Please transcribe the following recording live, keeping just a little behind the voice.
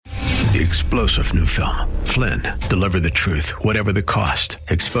the explosive new film, Flynn, Deliver the Truth, Whatever the Cost,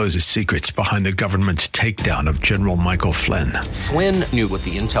 exposes secrets behind the government's takedown of General Michael Flynn. Flynn knew what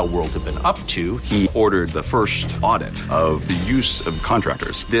the intel world had been up to. He ordered the first audit of the use of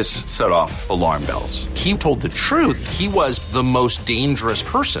contractors. This set off alarm bells. He told the truth. He was the most dangerous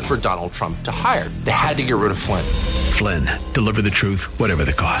person for Donald Trump to hire. They had to get rid of Flynn. Flynn, Deliver the Truth, Whatever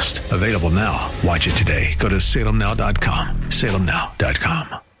the Cost. Available now. Watch it today. Go to salemnow.com.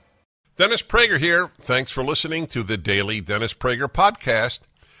 salemnow.com. Dennis Prager here. Thanks for listening to the Daily Dennis Prager Podcast.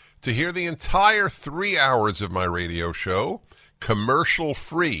 To hear the entire 3 hours of my radio show,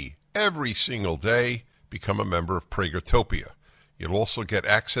 commercial-free, every single day, become a member of Pragertopia. You'll also get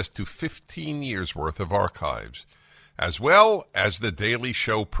access to 15 years' worth of archives, as well as the daily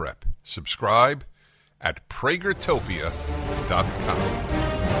show prep. Subscribe at Pragertopia.com.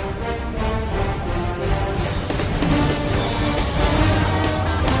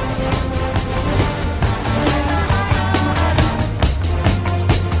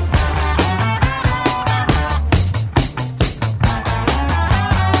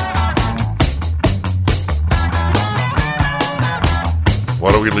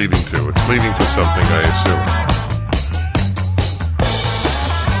 What are we leading to? It's leading to something, I assume.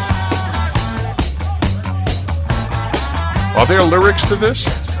 Are there lyrics to this?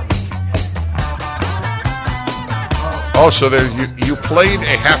 Oh, so there you played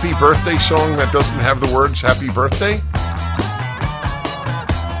a happy birthday song that doesn't have the words happy birthday?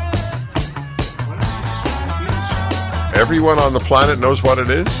 Everyone on the planet knows what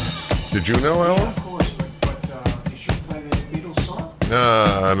it is? Did you know, Alan?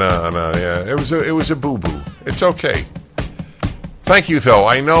 No, yeah. It was a boo-boo. It's okay. Thank you, though.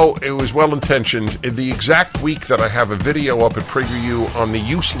 I know it was well-intentioned. In the exact week that I have a video up at PragerU on the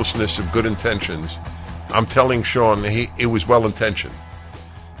uselessness of good intentions, I'm telling Sean it was well-intentioned.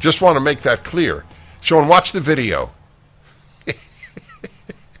 Just want to make that clear. Sean, watch the video. Play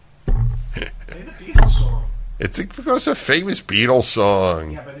the Beatles song. It's a famous Beatles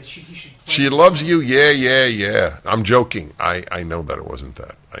song. Yeah, but She loves you, yeah. I'm joking. I know that it wasn't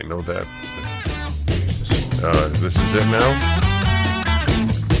that. I know that. This is it now?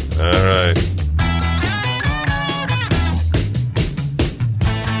 All right.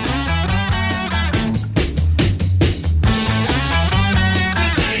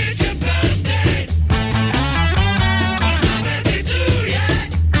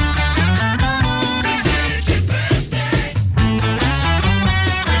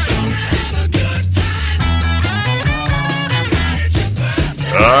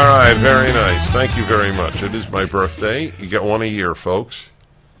 All right, very nice. Thank you very much. It is my birthday. You get one a year, folks.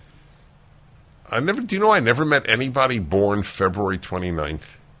 I never met anybody born February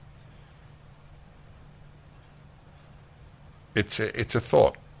 29th. It's a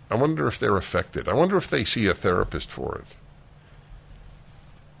thought. I wonder if they're affected. I wonder if they see a therapist for it.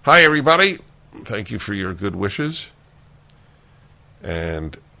 Hi, everybody. Thank you for your good wishes.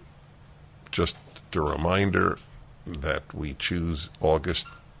 And just a reminder that we choose August,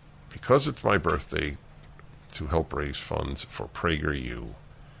 because it's my birthday, to help raise funds for PragerU.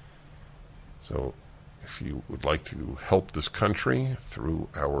 So if you would like to help this country through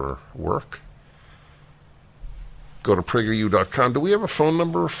our work, go to PragerU.com. Do we have a phone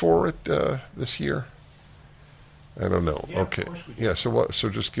number for it this year? I don't know. Yeah, okay. Of course we do. Yeah, so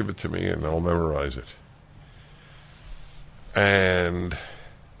just give it to me and I'll memorize it. And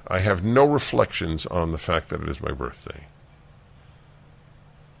I have no reflections on the fact that it is my birthday.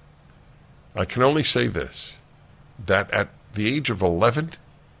 I can only say this, that at the age of 11,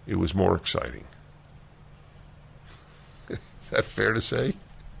 it was more exciting. Is that fair to say?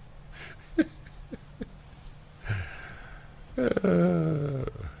 And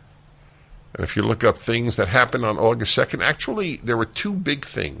if you look up things that happened on August 2nd, actually, there were two big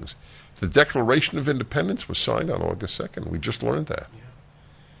things. The Declaration of Independence was signed on August 2nd. We just learned that.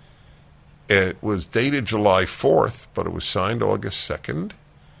 Yeah. It was dated July 4th, but it was signed August 2nd.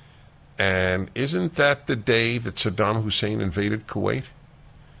 And isn't that the day that Saddam Hussein invaded Kuwait?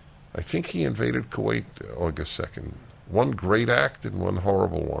 I think he invaded Kuwait August 2nd. One great act and one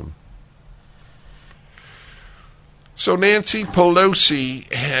horrible one. So Nancy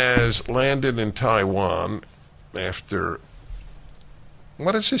Pelosi has landed in Taiwan after,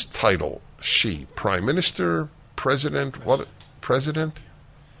 what is his title? She, Prime Minister, President, what? President?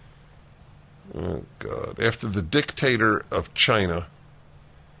 Oh, God. After the dictator of China,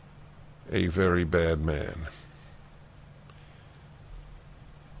 a very bad man.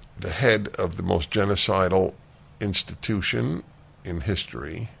 The head of the most genocidal institution in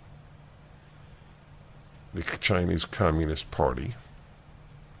history, the Chinese Communist Party,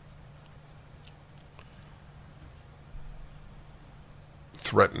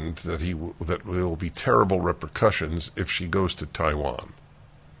 threatened that that there will be terrible repercussions if she goes to Taiwan.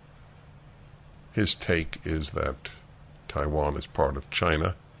 His take is that Taiwan is part of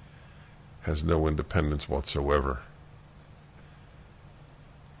China, has no independence whatsoever.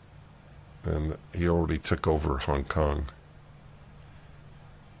 And he already took over Hong Kong.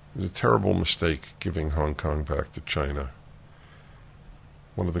 It was a terrible mistake giving Hong Kong back to China.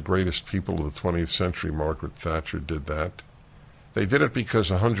 One of the greatest people of the 20th century, Margaret Thatcher, did that. They did it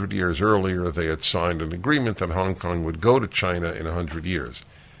because 100 years earlier they had signed an agreement that Hong Kong would go to China in 100 years.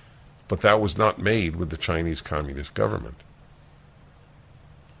 But that was not made with the Chinese Communist government.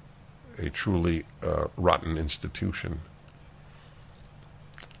 A truly rotten institution.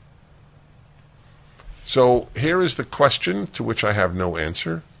 So here is the question to which I have no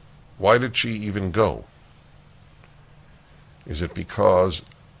answer. Why did she even go? Is it because,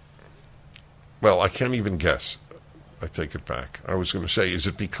 well, I can't even guess. I take it back. I was going to say, is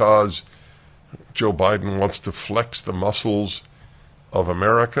it because Joe Biden wants to flex the muscles of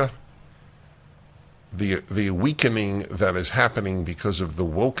America? The weakening that is happening because of the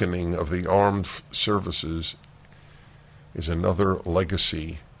wokening of the armed services is another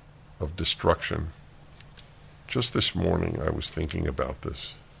legacy of destruction. Just this morning I was thinking about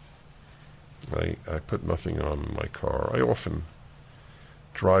this. I put nothing on in my car. I often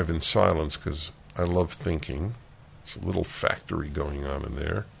drive in silence because I love thinking. It's a little factory going on in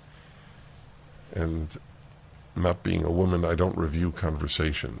there. And not being a woman, I don't review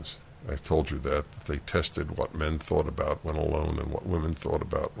conversations. I've told you that they tested what men thought about when alone and what women thought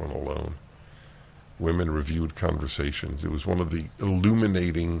about when alone. Women reviewed conversations. It was one of the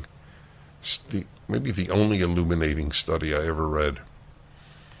illuminating, maybe the only illuminating study I ever read.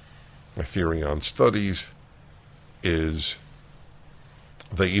 My theory on studies is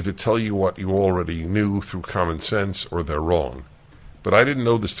they either tell you what you already knew through common sense or they're wrong. But I didn't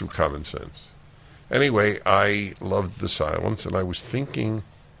know this through common sense. Anyway, I loved the silence, and I was thinking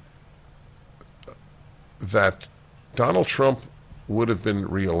that Donald Trump would have been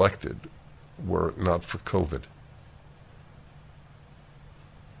reelected were it not for COVID.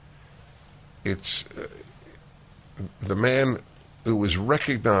 It's the man who was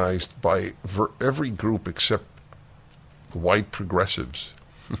recognized by every group except white progressives.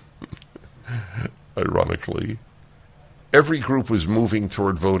 Ironically, every group was moving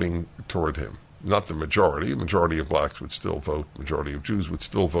toward voting toward him. Not the majority. The majority of blacks would still vote. The majority of Jews would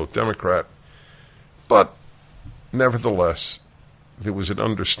still vote Democrat. But nevertheless, there was an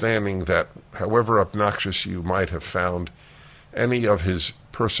understanding that however obnoxious you might have found any of his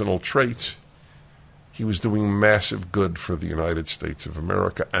personal traits, he was doing massive good for the United States of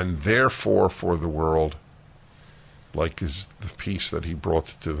America and therefore for the world, like the peace that he brought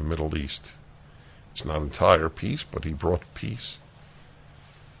to the Middle East. It's not entire peace, but he brought peace.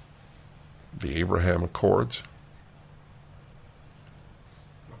 The Abraham Accords.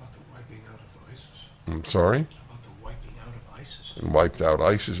 What about the wiping out of ISIS? I'm sorry? How about the wiping out of ISIS? And wiped out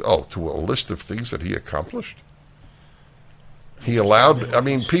ISIS. Oh, to a list of things that he accomplished? He allowed, how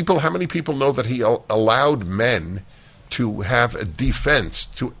many people know that he allowed men to have a defense,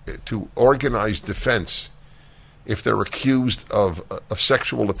 to organize defense if they're accused of a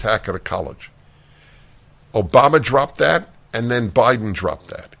sexual attack at a college? Obama dropped that, and then Biden dropped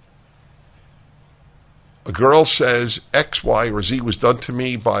that. A girl says X, Y, or Z was done to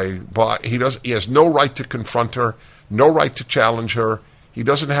me by he has no right to confront her, no right to challenge her. He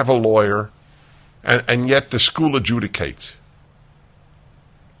doesn't have a lawyer, and yet the school adjudicates.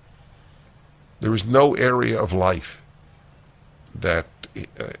 There is no area of life that,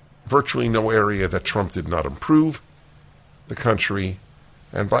 virtually no area that Trump did not improve the country.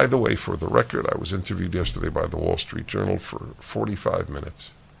 And by the way, for the record, I was interviewed yesterday by the Wall Street Journal for 45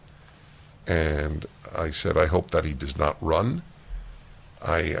 minutes. And I said, I hope that he does not run.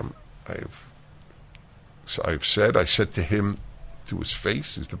 I said to him, to his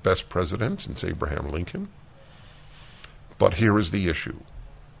face, he's the best president since Abraham Lincoln. But here is the issue.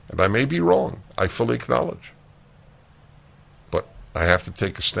 And I may be wrong. I fully acknowledge. But I have to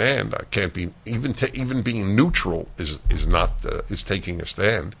take a stand. I can't be even being neutral is taking a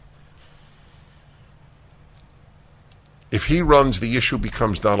stand. If he runs, the issue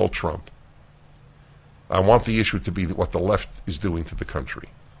becomes Donald Trump. I want the issue to be what the left is doing to the country.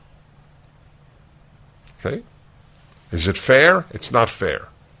 Okay? Is it fair? It's not fair.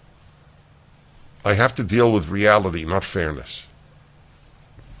 I have to deal with reality, not fairness.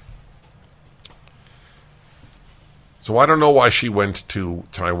 So I don't know why she went to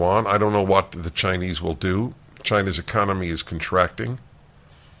Taiwan. I don't know what the Chinese will do. China's economy is contracting.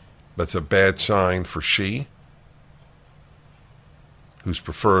 That's a bad sign for Xi. whose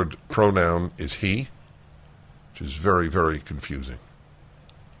preferred pronoun is he, which is very, very confusing.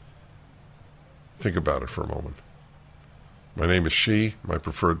 Think about it for a moment. My name is she. My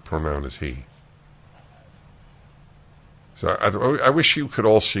preferred pronoun is he. So I wish you could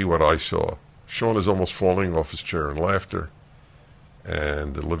all see what I saw. Sean is almost falling off his chair in laughter,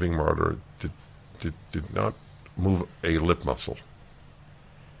 and the living martyr did not move a lip muscle.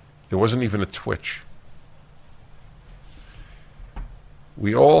 There wasn't even a twitch.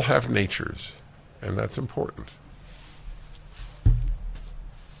 We all have natures, and that's important.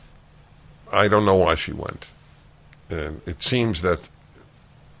 I don't know why she went. And it seems that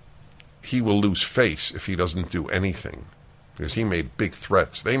he will lose face if he doesn't do anything, because he made big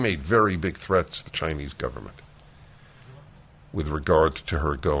threats. They made very big threats, the Chinese government, with regard to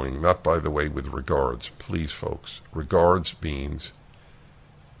her going. Not, by the way, with regards. Please, folks. Regards means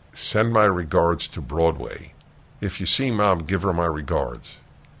send my regards to Broadway. If you see Mom, give her my regards.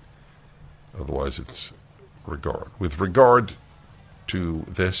 Otherwise, it's regard. With regard to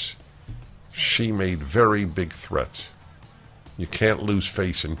this, she made very big threats. You can't lose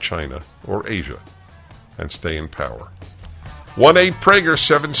face in China or Asia and stay in power.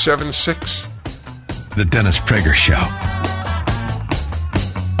 1-8-PRAGER-776. The Dennis Prager Show.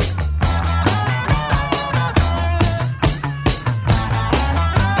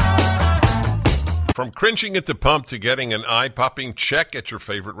 From cringing at the pump to getting an eye-popping check at your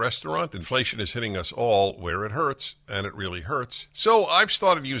favorite restaurant, inflation is hitting us all where it hurts, and it really hurts. So I've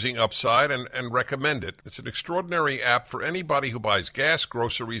started using Upside and recommend it. It's an extraordinary app for anybody who buys gas,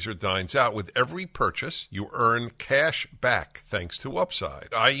 groceries, or dines out. With every purchase, you earn cash back thanks to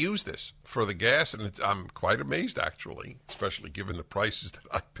Upside. I use this for the gas, and I'm quite amazed, actually, especially given the prices that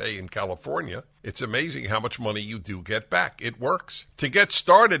I pay in California. It's amazing how much money you do get back. It works. To get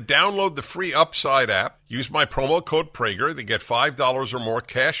started, download the free Upside app. Use my promo code Prager to get $5 or more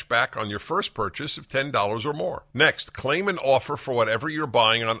cash back on your first purchase of $10 or more. Next, claim an offer for whatever you're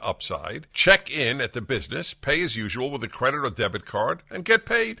buying on Upside. Check in at the business, pay as usual with a credit or debit card, and get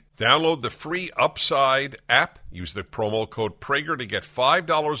paid. Download the free Upside app. Use the promo code Prager to get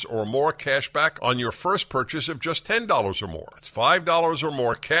 $5 or more cash back on your first purchase of just $10 or more. It's $5 or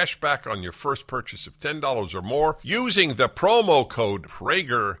more cash back on your first purchase of $10 or more using the promo code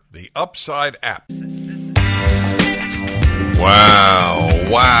Prager, the Upside app. Wow.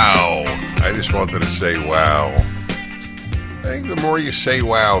 I just wanted to say wow. I think the more you say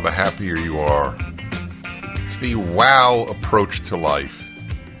wow, the happier you are. It's the wow approach to life.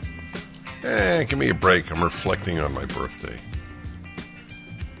 Give me a break. I'm reflecting on my birthday.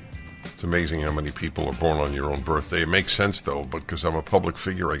 It's amazing how many people are born on your own birthday. It makes sense, though, because I'm a public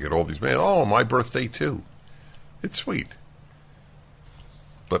figure. I get all these, my birthday, too. It's sweet.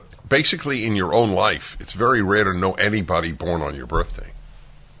 But basically, in your own life, it's very rare to know anybody born on your birthday.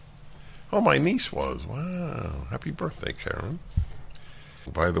 Oh, my niece was. Wow. Happy birthday, Karen.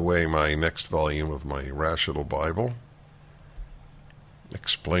 By the way, my next volume of my Rational Bible,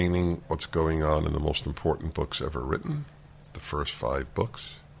 explaining what's going on in the most important books ever written, the first 5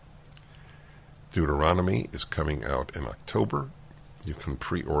 books. Deuteronomy is coming out in October. You can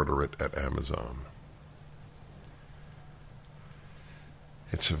pre-order it at Amazon.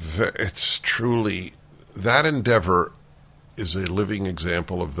 It's truly, that endeavor is a living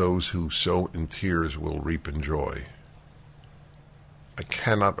example of those who sow in tears will reap in joy. I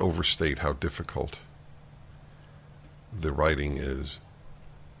cannot overstate how difficult the writing is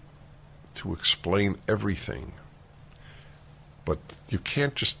to explain everything. But you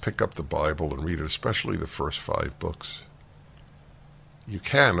can't just pick up the Bible and read it, especially the first 5 books. You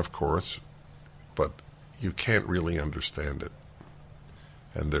can, of course, but you can't really understand it.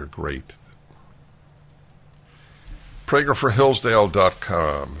 And they're great.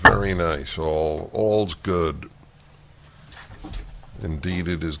 PragerForHillsdale.com. Very nice. All's good. Indeed,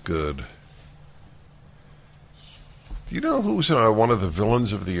 it is good. Do you know who's one of the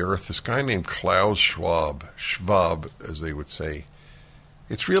villains of the earth? This guy named Klaus Schwab. Schwab, as they would say.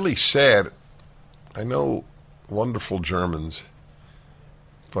 It's really sad. I know wonderful Germans,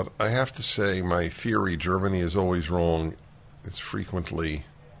 but I have to say my theory, Germany is always wrong. It's frequently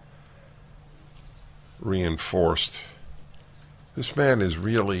reinforced. This man is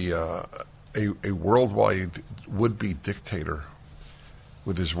really a worldwide would-be dictator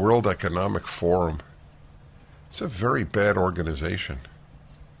with his World Economic Forum. It's a very bad organization.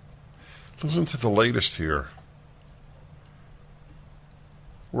 Listen to the latest here.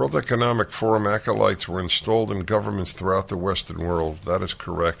 World Economic Forum acolytes were installed in governments throughout the Western world. That is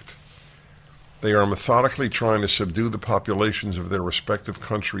correct. They are methodically trying to subdue the populations of their respective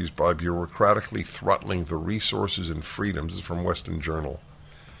countries by bureaucratically throttling the resources and freedoms. This is from Western Journal.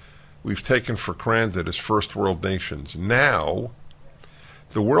 We've taken for granted as first world nations. Now,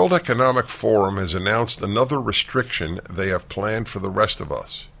 the World Economic Forum has announced another restriction they have planned for the rest of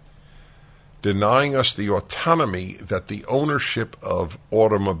us, denying us the autonomy that the ownership of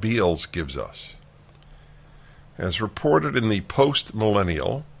automobiles gives us. As reported in the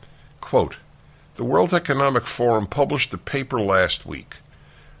Post-Millennial, quote, the World Economic Forum published a paper last week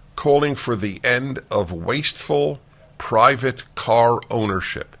calling for the end of wasteful private car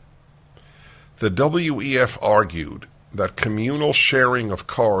ownership. The WEF argued that communal sharing of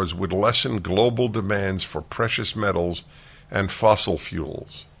cars would lessen global demands for precious metals and fossil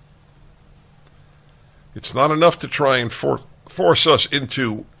fuels. It's not enough to try and force us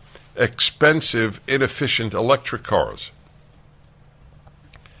into expensive, inefficient electric cars.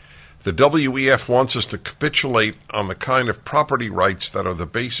 The WEF wants us to capitulate on the kind of property rights that are the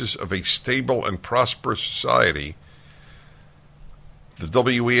basis of a stable and prosperous society. The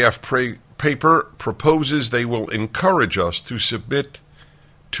WEF paper proposes they will encourage us to submit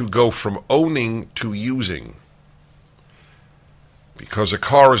to go from owning to using. Because a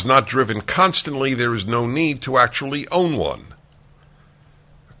car is not driven constantly, there is no need to actually own one,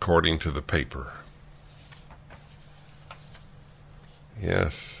 according to the paper.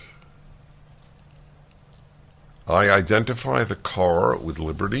 Yes. I identify the car with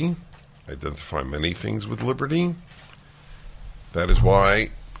liberty. I identify many things with liberty. That is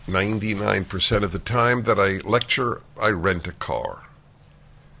why 99% of the time that I lecture, I rent a car.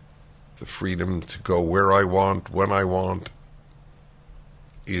 The freedom to go where I want, when I want,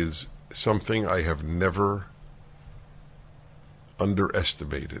 is something I have never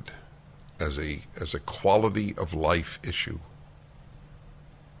underestimated as a quality of life issue.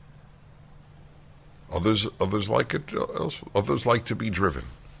 Others like it. Others like to be driven.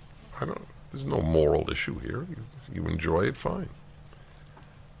 There's no moral issue here. You enjoy it, fine.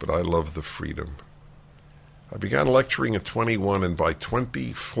 But I love the freedom. I began lecturing at 21, and by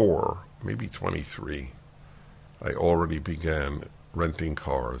 24, maybe 23, I already began renting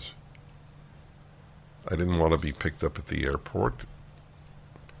cars. I didn't want to be picked up at the airport.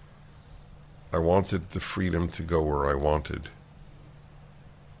 I wanted the freedom to go where I wanted.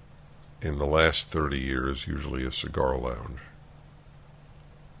 In the last 30 years, usually a cigar lounge.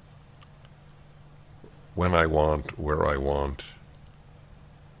 When I want, where I want.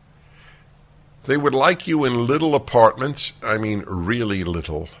 They would like you in little apartments, I mean really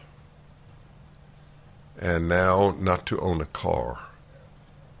little, and now not to own a car.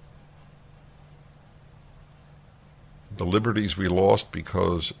 The liberties we lost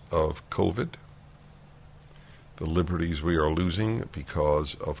because of COVID, the liberties we are losing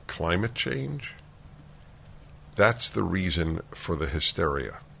because of climate change, that's the reason for the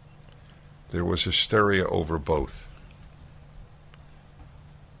hysteria. There was hysteria over both.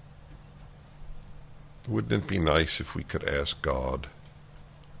 Wouldn't it be nice if we could ask God?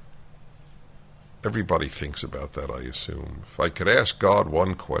 Everybody thinks about that, I assume. If I could ask God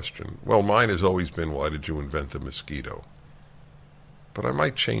one question, well, mine has always been, why did you invent the mosquito? But I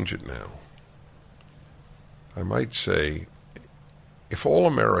might change it now. I might say, if all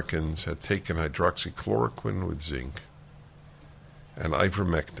Americans had taken hydroxychloroquine with zinc and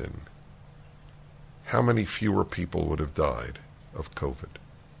ivermectin, how many fewer people would have died of COVID?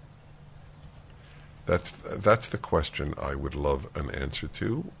 That's the question I would love an answer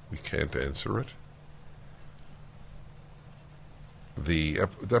to. We can't answer it. The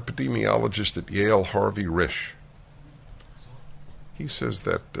epidemiologist at Yale, Harvey Risch, he says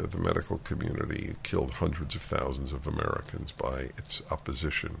that the medical community killed hundreds of thousands of Americans by its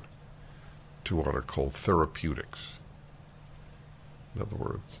opposition to what are called therapeutics. In other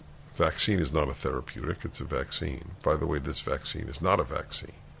words, vaccine is not a therapeutic, it's a vaccine. By the way, this vaccine is not a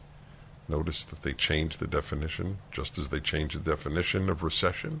vaccine. Notice that they changed the definition, just as they changed the definition of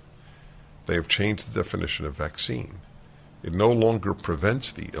recession. They have changed the definition of vaccine. It no longer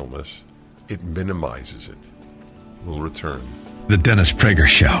prevents the illness, it minimizes it. We'll return. The Dennis Prager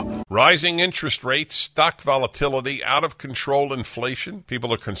Show. Rising interest rates, stock volatility, out-of-control inflation.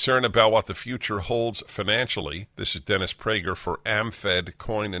 People are concerned about what the future holds financially. This is Dennis Prager for AmFed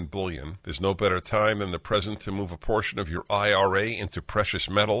Coin and Bullion. There's no better time than the present to move a portion of your IRA into precious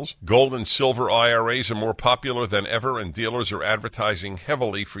metals. Gold and silver IRAs are more popular than ever, and dealers are advertising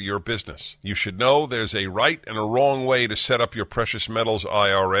heavily for your business. You should know there's a right and a wrong way to set up your precious metals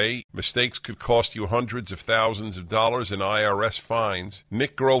IRA. Mistakes could cost you hundreds of thousands of in IRS fines.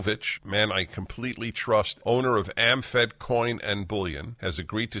 Nick Grovich, man I completely trust, owner of AmFed Coin and Bullion, has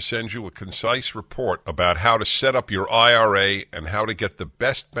agreed to send you a concise report about how to set up your IRA and how to get the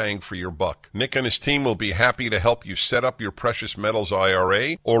best bang for your buck. Nick and his team will be happy to help you set up your precious metals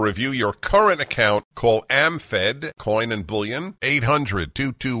IRA or review your current account. Call AmFed Coin and Bullion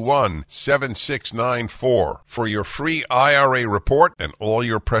 800-221-7694 for your free IRA report and all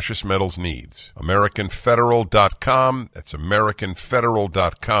your precious metals needs. AmericanFederal.com. That's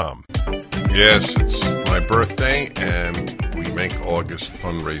AmericanFederal.com. Yes, it's my birthday, and we make August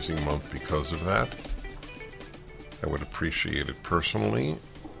fundraising month because of that. I would appreciate it personally,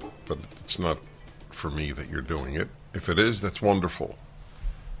 but it's not for me that you're doing it. If it is, that's wonderful.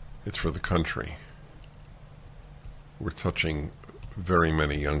 It's for the country. We're touching very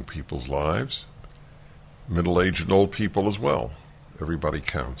many young people's lives, middle-aged and old people as well. Everybody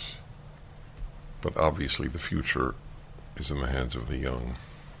counts. But obviously the future is in the hands of the young.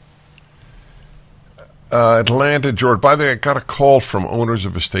 Atlanta, Georgia. By the way, I got a call from owners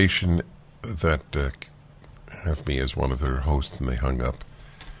of a station that have me as one of their hosts, and they hung up.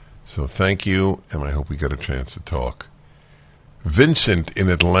 So thank you, and I hope we get a chance to talk. Vincent in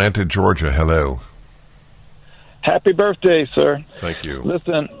Atlanta, Georgia. Hello. Happy birthday, sir. Thank you.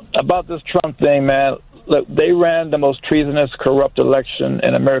 Listen, about this Trump thing, man, look, they ran the most treasonous, corrupt election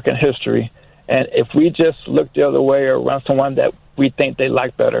in American history. And if we just look the other way or run someone that we think they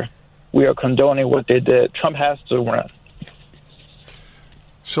like better, we are condoning what they did. Trump has to run.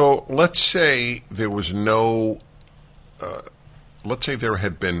 So let's say there was no, let's say there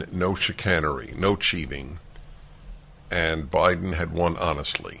had been no chicanery, no cheating, and Biden had won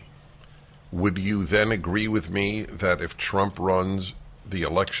honestly. Would you then agree with me that if Trump runs, the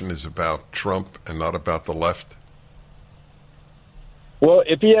election is about Trump and not about the left? Well,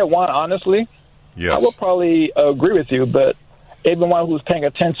 if he had won honestly, yes, I would probably agree with you. But everyone who's paying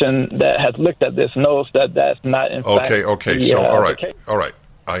attention that has looked at this knows that that's not in fact. Okay. So, all right.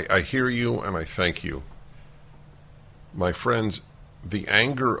 I hear you and I thank you. My friends, the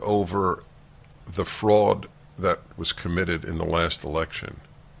anger over the fraud that was committed in the last election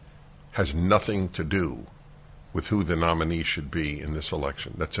has nothing to do with who the nominee should be in this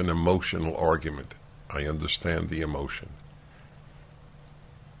election. That's an emotional argument. I understand the emotion.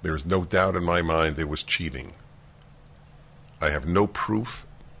 There is no doubt in my mind there was cheating. I have no proof.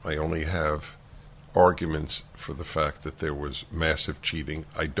 I only have arguments for the fact that there was massive cheating.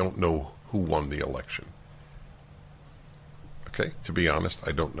 I don't know who won the election. Okay, to be honest,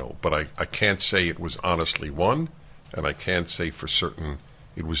 I don't know. But I can't say it was honestly won, and I can't say for certain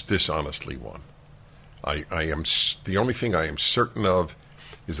it was dishonestly won. The only thing I am certain of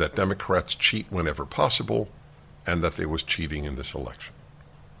is that Democrats cheat whenever possible, and that there was cheating in this election.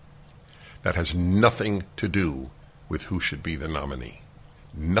 That has nothing to do with who should be the nominee.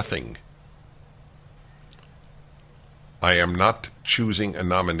 Nothing. I am not choosing a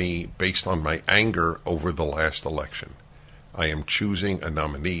nominee based on my anger over the last election. I am choosing a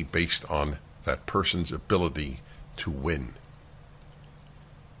nominee based on that person's ability to win.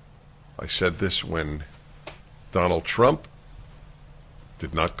 I said this when Donald Trump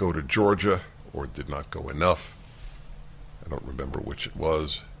did not go to Georgia, or did not go enough. I don't remember which it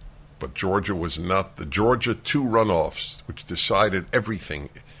was. But Georgia was not the Georgia 2 runoffs, which decided everything.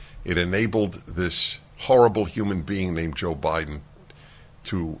 It enabled this horrible human being named Joe Biden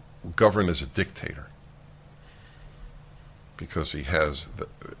to govern as a dictator, because he has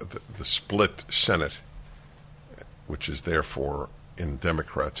the split Senate, which is therefore in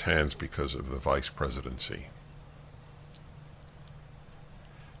Democrats' hands because of the vice presidency.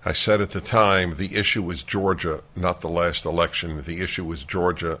 I said at the time, the issue was Georgia, not the last election. The issue was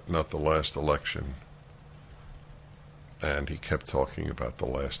Georgia, not the last election. And he kept talking about the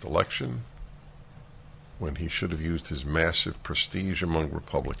last election when he should have used his massive prestige among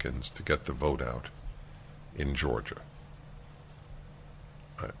Republicans to get the vote out in Georgia.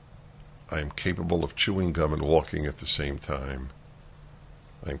 I am capable of chewing gum and walking at the same time.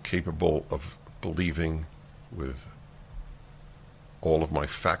 I am capable of believing with all of my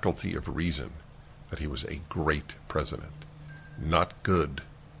faculty of reason that he was a great president. Not good,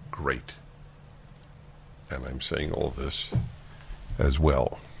 great. And I'm saying all this as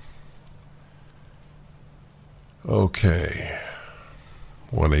well. Okay.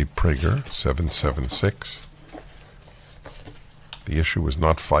 1-8 Prager, 776. The issue was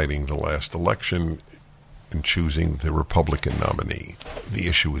not fighting the last election and choosing the Republican nominee. The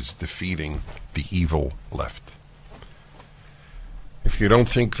issue is defeating the evil left. If you don't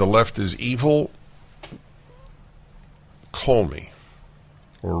think the left is evil, call me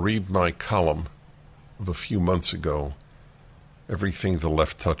or read my column of a few months ago, everything the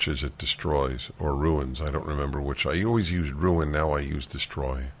left touches, it destroys or ruins. I don't remember which. I always used ruin, now I use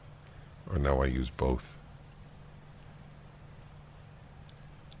destroy. Or now I use both.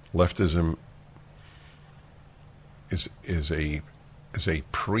 Leftism is a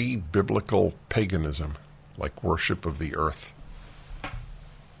pre-biblical paganism, like worship of the earth.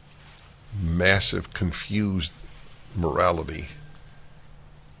 Massive, confused morality.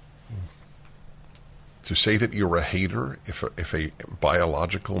 To say that you're a hater if a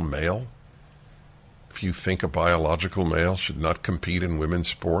biological male, if you think a biological male should not compete in women's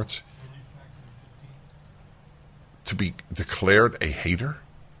sports, to be declared a hater?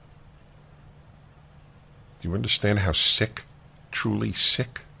 Do you understand how sick, truly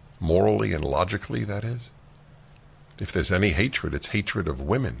sick, morally and logically that is? If there's any hatred, it's hatred of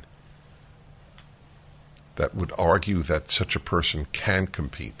women. That would argue that such a person can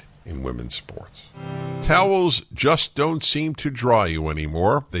compete in women's sports. Towels just don't seem to dry you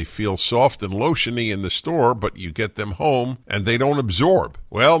anymore. They feel soft and lotiony in the store, but you get them home and they don't absorb.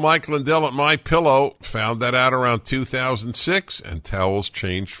 Well, Mike Lindell at MyPillow found that out around 2006, and towels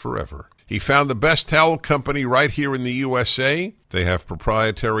changed forever. He found the best towel company right here in the USA. They have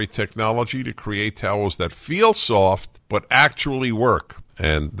proprietary technology to create towels that feel soft but actually work,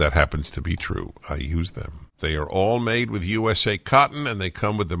 and that happens to be true. I use them. They are all made with USA cotton, and they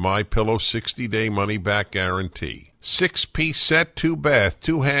come with the MyPillow 60-day money-back guarantee. 6-piece set, 2 bath,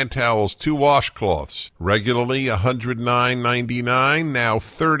 2 hand towels, 2 washcloths. Regularly $109.99, now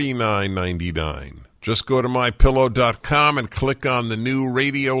 $39.99. Just go to MyPillow.com and click on the new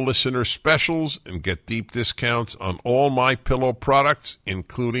radio listener specials and get deep discounts on all MyPillow products,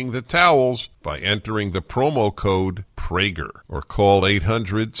 including the towels, by entering the promo code Prager, or call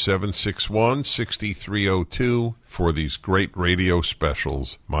 800-761-6302 for these great radio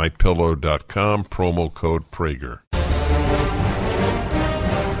specials. MyPillow.com, promo code Prager.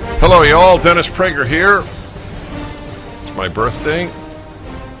 Hello, y'all. Dennis Prager here. It's my birthday.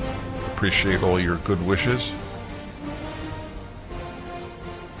 Appreciate all your good wishes.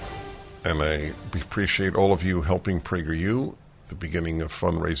 And I appreciate all of you helping PragerU. The beginning of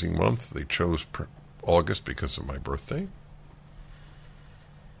fundraising month. They chose August because of my birthday.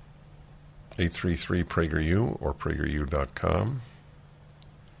 833-PragerU or PragerU.com.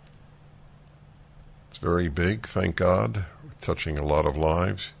 It's very big, thank God. We're touching a lot of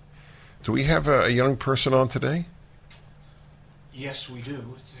lives. Do we have a young person on today? Yes, we do.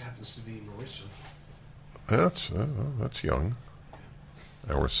 It happens to be Marissa. That's young.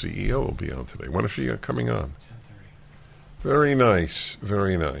 Our CEO will be on today. When is she coming on? 10:30. Very nice,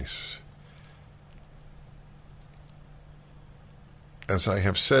 very nice. As I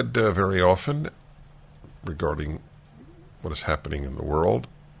have said very often regarding what is happening in the world,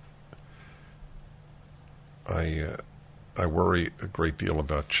 I worry a great deal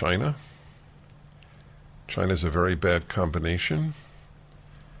about China. China is a very bad combination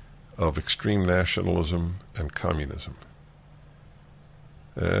of extreme nationalism and communism.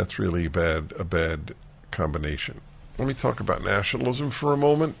 That's really a bad combination. Let me talk about nationalism for a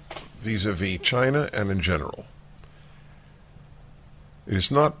moment, vis-a-vis China and in general. It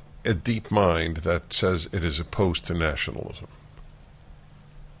is not a deep mind that says it is opposed to nationalism.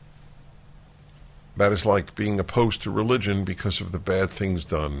 That is like being opposed to religion because of the bad things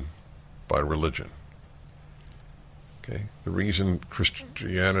done by religion. Okay? The reason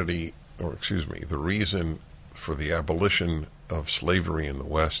the reason for the abolition of slavery in the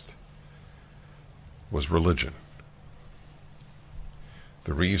West was religion.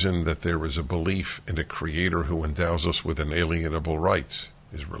 The reason that there is a belief in a creator who endows us with inalienable rights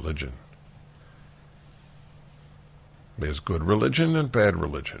is religion. There's good religion and bad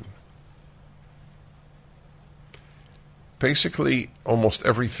religion. Basically, almost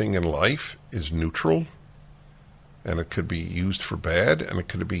everything in life is neutral, and it could be used for bad, and it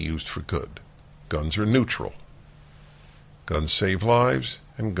could be used for good. Guns are neutral. Guns save lives,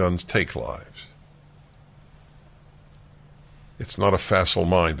 and guns take lives. It's not a facile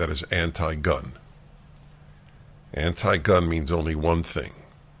mind that is anti-gun. Anti-gun means only one thing,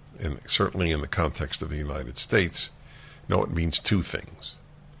 and certainly in the context of the United States, no, it means two things.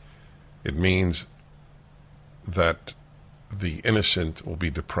 It means that the innocent will be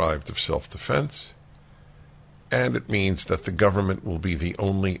deprived of self-defense, and it means that the government will be the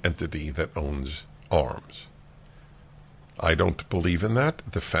only entity that owns arms. I don't believe in that.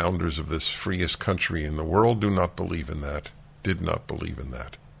 The founders of this freest country in the world do not believe in that, did not believe in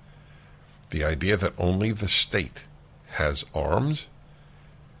that. The idea that only the state has arms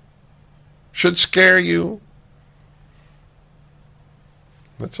should scare you.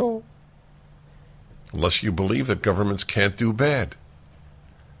 That's all. unless you believe that governments can't do bad.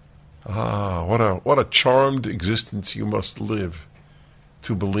 Ah, what a charmed existence you must live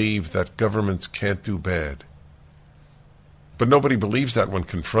to believe that governments can't do bad. But nobody believes that when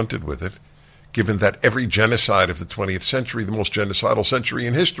confronted with it, given that every genocide of the 20th century, the most genocidal century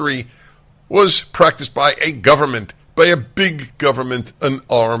in history, was practiced by a government, by a big government, an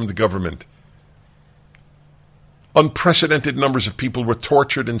armed government. Unprecedented numbers of people were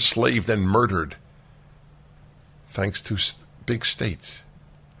tortured, enslaved, and murdered, thanks to big states.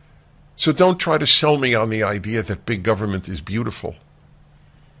 So don't try to sell me on the idea that big government is beautiful.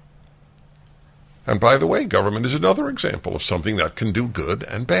 And by the way, government is another example of something that can do good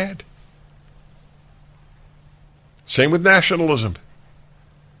and bad. Same with nationalism.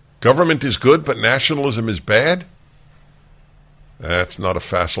 Government is good, but nationalism is bad? That's not a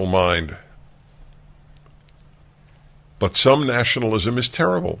facile mind. But some nationalism is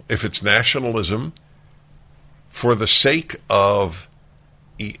terrible. If it's nationalism for the sake of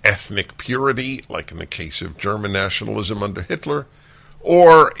ethnic purity, like in the case of German nationalism under Hitler,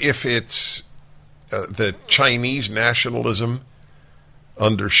 or if it's the Chinese nationalism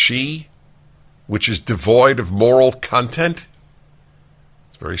under Xi, which is devoid of moral content,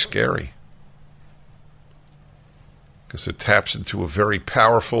 it's very scary. Because it taps into a very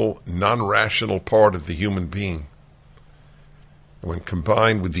powerful, non-rational part of the human being. And when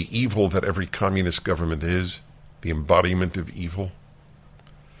combined with the evil that every communist government is, the embodiment of evil,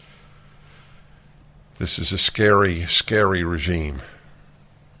 this is a scary, scary regime.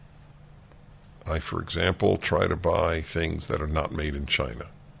 I, for example, try to buy things that are not made in China.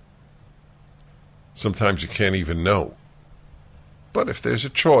 Sometimes you can't even know. But if there's a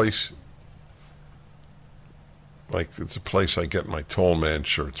choice, like it's a place I get my tall man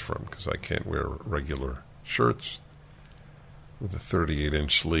shirts from because I can't wear regular shirts with a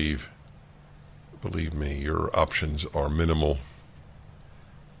 38-inch sleeve. Believe me, your options are minimal.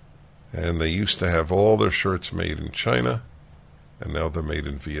 And they used to have all their shirts made in China, and now they're made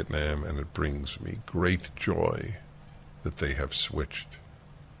in Vietnam, and it brings me great joy that they have switched.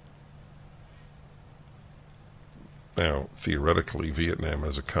 Now, theoretically, Vietnam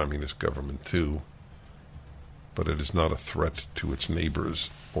has a communist government too, but it is not a threat to its neighbors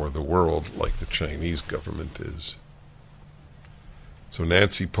or the world like the Chinese government is. So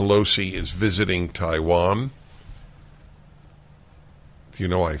Nancy Pelosi is visiting Taiwan. Do you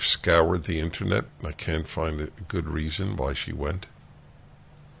know I've scoured the internet? I can't find a good reason why she went.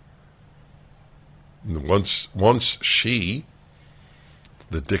 And once she,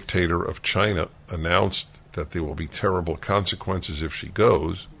 the dictator of China, announced that there will be terrible consequences if she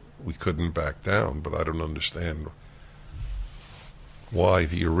goes, we couldn't back down. But I don't understand why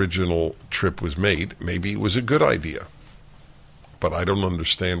the original trip was made. Maybe it was a good idea, but I don't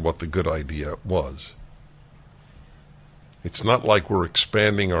understand what the good idea was. It's not like we're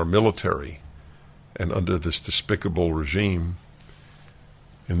expanding our military, and under this despicable regime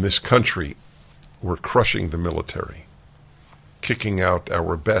in this country, we're crushing the military, kicking out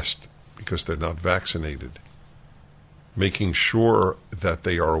our best because they're not vaccinated, making sure that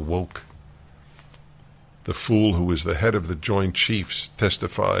they are woke. The fool who is the head of the Joint Chiefs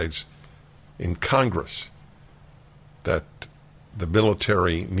testifies in Congress that the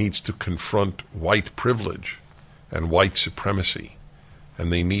military needs to confront white privilege and white supremacy,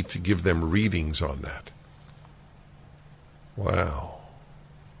 and they need to give them readings on that. Wow.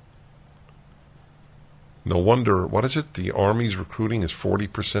 No wonder, what is it? The Army's recruiting is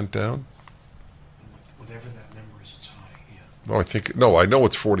 40% down? Whatever that number is, it's high, yeah. No, I know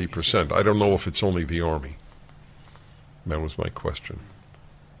it's 40%. I don't know if it's only the Army. That was my question.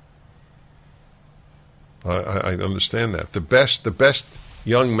 I understand that. The best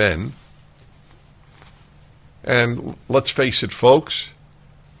young men, and let's face it, folks,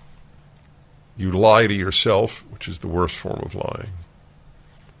 you lie to yourself, which is the worst form of lying,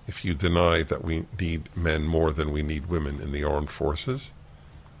 if you deny that we need men more than we need women in the armed forces.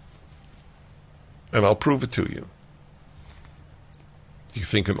 And I'll prove it to you. Do you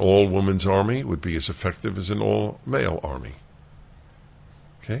think an all-women's army would be as effective as an all-male army?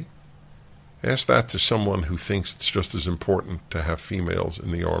 Okay? Ask that to someone who thinks it's just as important to have females in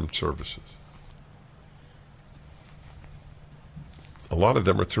the armed services. A lot of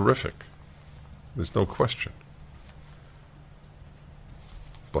them are terrific. There's no question.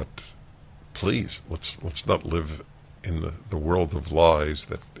 But please, let's not live in the world of lies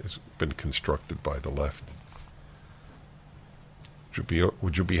that has been constructed by the left.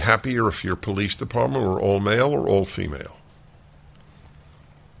 Would you be happier if your police department were all male or all female?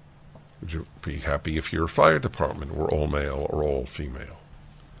 Would you be happy if your fire department were all male or all female?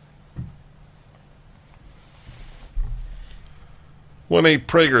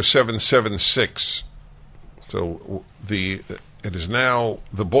 1-8-Prager-776. So it is now,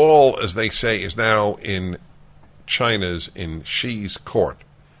 the ball, as they say, is now in Xi's court.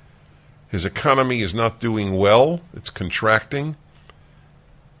 His economy is not doing well. It's contracting.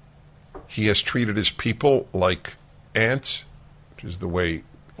 He has treated his people like ants, which is the way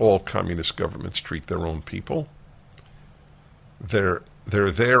all communist governments treat their own people. They're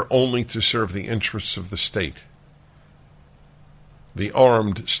there only to serve the interests of the state. The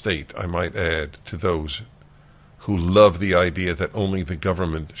armed state, I might add, to those who love the idea that only the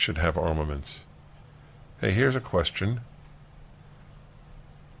government should have armaments. Hey, here's a question.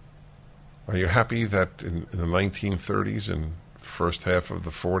 Are you happy that in the 1930s and first half of the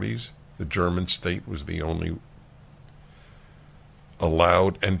 40s, the German state was the only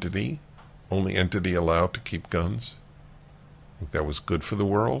entity allowed to keep guns? Think that was good for the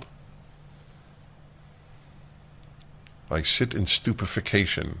world? I sit in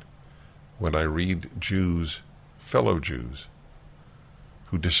stupefaction when I read fellow Jews,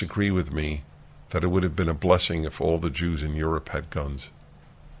 who disagree with me that it would have been a blessing if all the Jews in Europe had guns.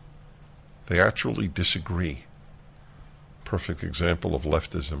 They actually disagree. Perfect example of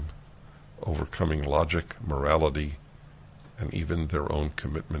leftism overcoming logic, morality, and even their own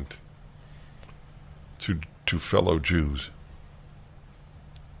commitment to fellow Jews.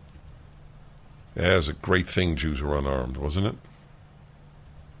 It was a great thing Jews were unarmed, wasn't it?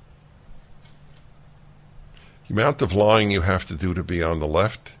 The amount of lying you have to do to be on the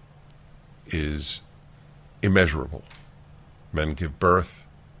left is immeasurable. Men give birth.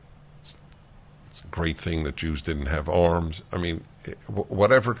 It's a great thing that Jews didn't have arms. I mean,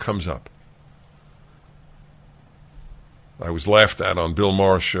 whatever comes up. I was laughed at on Bill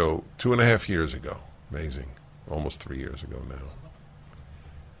Maher's show 2.5 years ago. Amazing. Almost 3 years ago now.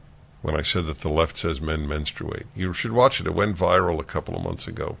 When I said that the left says men menstruate. You should watch it. It went viral a couple of months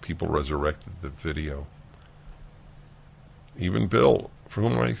ago. People resurrected the video. Even Bill, for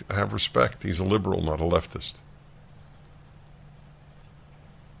whom I have respect, he's a liberal, not a leftist.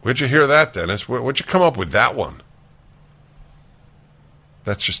 Where'd you hear that, Dennis? Where'd you come up with that one?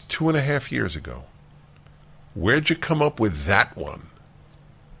 That's just 2.5 years ago. Where'd you come up with that one?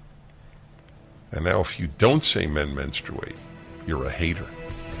 And now if you don't say men menstruate, you're a hater.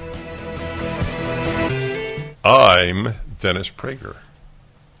 I'm Dennis Prager.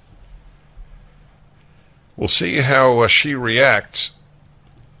 We'll see how she reacts.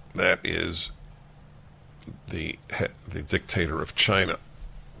 That is the dictator of China.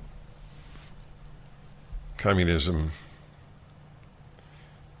 Communism,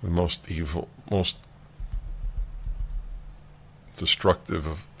 the most evil, most destructive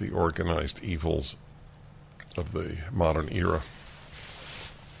of the organized evils of the modern era.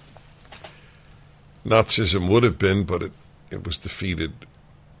 Nazism would have been, but it was defeated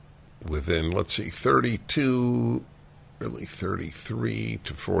within, 33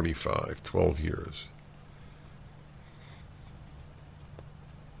 to 45, 12 years.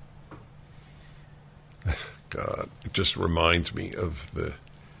 God, it just reminds me of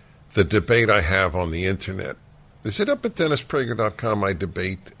the debate I have on the internet. Is it up at DennisPrager.com, my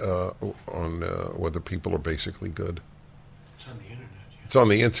debate on whether people are basically good? It's on the internet. Yeah. It's on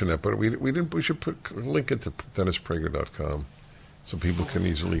the internet, but we should link it to DennisPrager.com so people can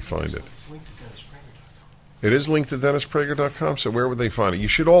easily find it. It's linked to DennisPrager.com. It is linked to DennisPrager.com, so where would they find it? You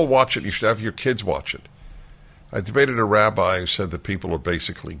should all watch it. You should have your kids watch it. I debated a rabbi who said that people are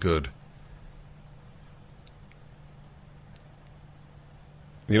basically good.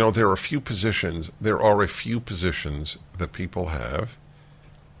 You know, there are a few positions that people have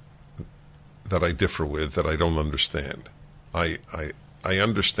that I differ with, that I don't understand. I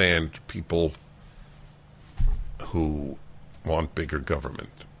understand people who want bigger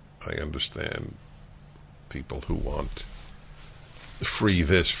government. I understand people who want free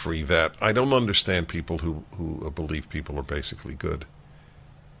this, free that. I don't understand people who believe people are basically good.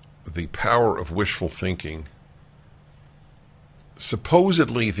 The power of wishful thinking,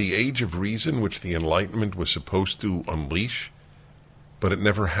 supposedly the age of reason, which the Enlightenment was supposed to unleash, but it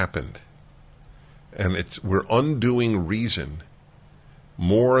never happened. And we're undoing reason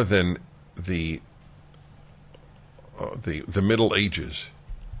more than the Middle Ages.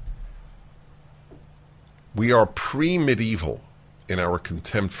 We are pre-medieval in our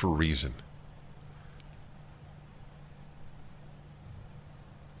contempt for reason.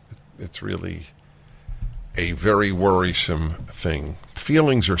 It's really a very worrisome thing.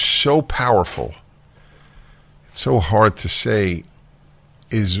 Feelings are so powerful. It's so hard to say,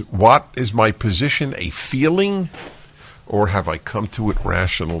 what is my position a feeling, or have I come to it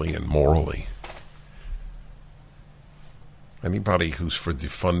rationally and morally? Anybody who's for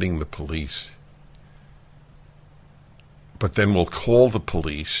defunding the police, but then will call the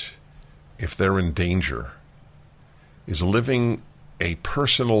police if they're in danger, is living a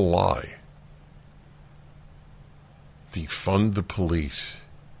personal lie. Defund the police.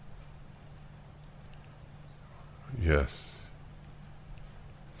 Yes.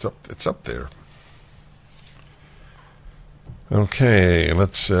 It's up there. Okay,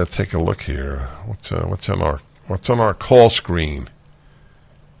 let's take a look here. What's on our call screen?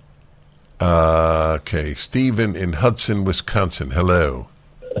 Okay, Stephen in Hudson, Wisconsin. Hello.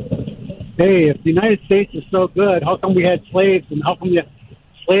 Hey, if the United States is so good, how come we had slaves, and how come the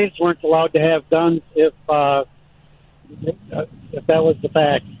slaves weren't allowed to have guns if that was the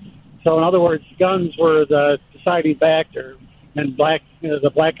fact? So, in other words, guns were the deciding factor, and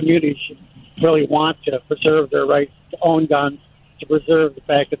the black community should really want to preserve their rights to own guns, to preserve the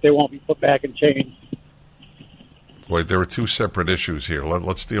fact that they won't be put back in chains. Wait, there are two separate issues here.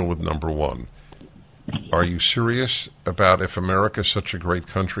 Let's deal with number one. Are you serious about if America is such a great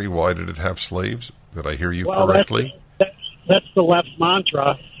country, why did it have slaves? Did I hear you correctly? That's the left's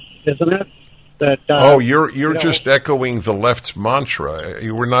mantra, isn't it? That you're just echoing the left's mantra.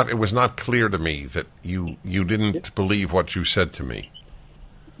 You were not. It was not clear to me that you didn't believe what you said to me.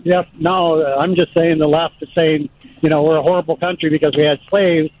 Yep. No, I'm just saying the left is saying, we're a horrible country because we had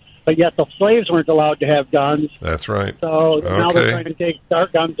slaves, but yet the slaves weren't allowed to have guns. That's right. So now they're trying to take our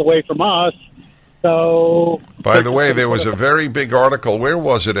guns away from us. So, by the way, there was a very big article. Where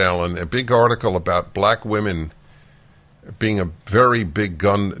was it, Alan? A big article about black women being a very big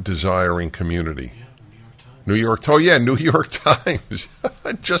gun-desiring community. New York Times. New York Times.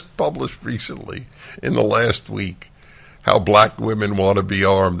 Just published recently in the last week how black women want to be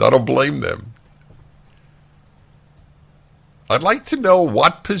armed. I don't blame them. I'd like to know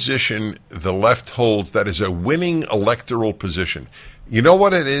what position the left holds that is a winning electoral position. You know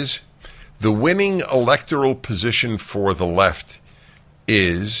what it is? The winning electoral position for the left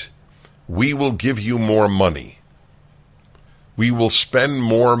is, we will give you more money. We will spend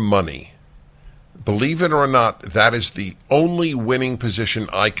more money. Believe it or not, that is the only winning position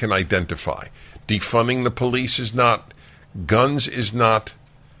I can identify. Defunding the police is not. Guns is not.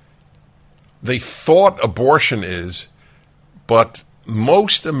 They thought abortion is, but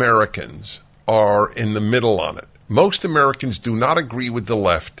most Americans are in the middle on it. Most Americans do not agree with the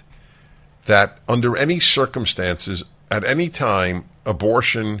left that under any circumstances, at any time,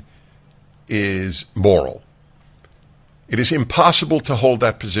 abortion is moral. It is impossible to hold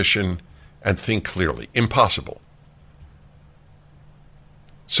that position and think clearly. Impossible.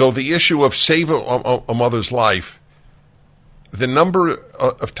 So the issue of save a mother's life, the number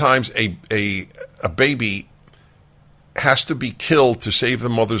of times a baby has to be killed to save the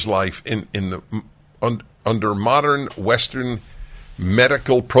mother's life under modern Western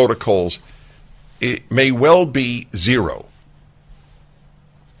medical protocols, it may well be zero.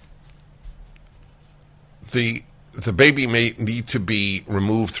 The baby may need to be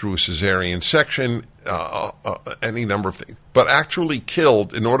removed through a cesarean section, any number of things. But actually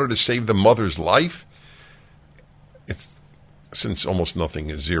killed in order to save the mother's life, since almost nothing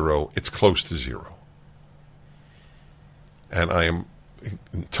is zero, it's close to zero. And I am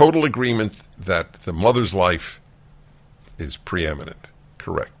in total agreement that the mother's life is preeminent.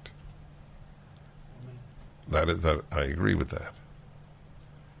 Correct. That I agree with that.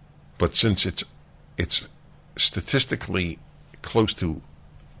 But since it's statistically close to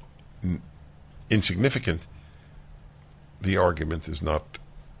insignificant, the argument is not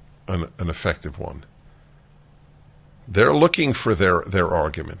an effective one. They're looking for their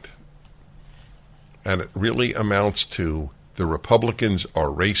argument. And it really amounts to the Republicans are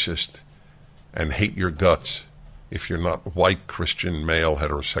racist and hate your guts if you're not white, Christian, male,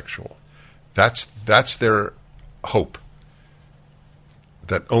 heterosexual. That's their hope.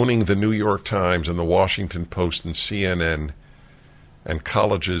 That owning the New York Times and the Washington Post and CNN and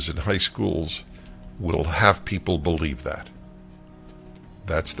colleges and high schools will have people believe that.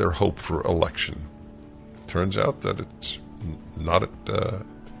 That's their hope for election. Turns out that it's not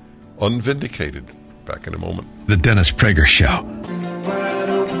unvindicated. Back in a moment. The Dennis Prager Show.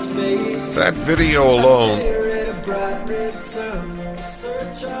 That video alone,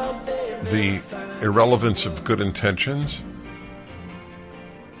 the irrelevance of good intentions.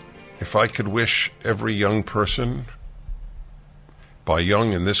 If I could wish every young person, by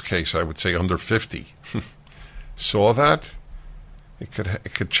young in this case I would say under 50, saw that, it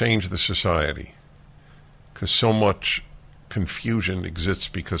could change the society. Because so much confusion exists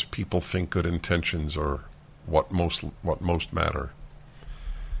because people think good intentions are what most matter.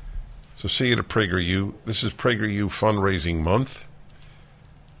 So see you at PragerU. This is PragerU Fundraising Month.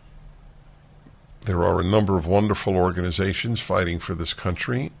 There are a number of wonderful organizations fighting for this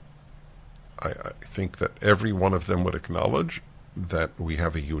country. I think that every one of them would acknowledge that we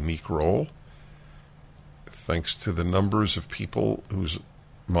have a unique role, thanks to the numbers of people whose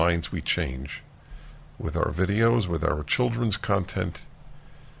minds we change with our videos, with our children's content,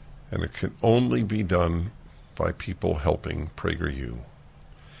 and it can only be done by people helping PragerU.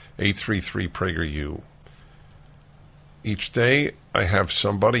 833-PragerU. Each day I have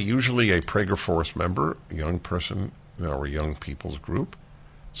somebody, usually a Prager Force member, a young person in our young people's group,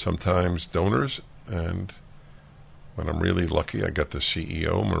 sometimes donors, and when I'm really lucky, I got the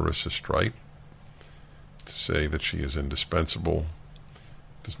CEO, Marissa Streit, to say that she is indispensable.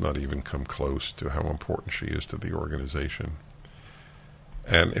 Does not even come close to how important she is to the organization.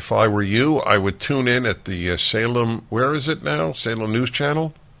 And if I were you, I would tune in at the Salem, where is it now? Salem News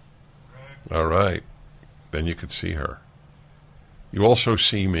Channel? All right. Then you could see her. You also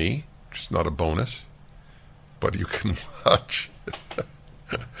see me, which is not a bonus, but you can watch.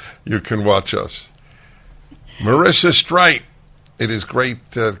 You can watch us. Marissa Streit, it is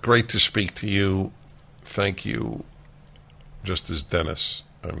great to speak to you. Thank you. Just as Dennis,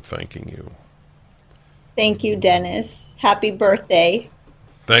 I'm thanking you. Thank you, Dennis. Happy birthday.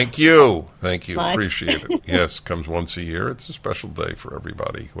 Thank you. Thank you. Much. Appreciate it. Yes, comes once a year. It's a special day for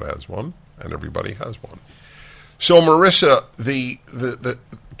everybody who has one, and everybody has one. So, Marissa, the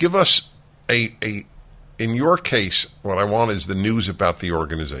give us a in your case, what I want is the news about the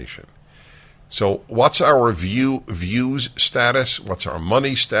organization. So, what's our views status? What's our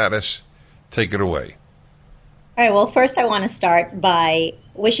money status? Take it away. All right, well, first I want to start by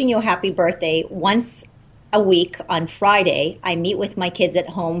wishing you a happy birthday. Once a week on Friday, I meet with my kids at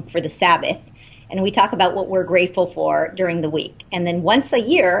home for the Sabbath, and we talk about what we're grateful for during the week. And then once a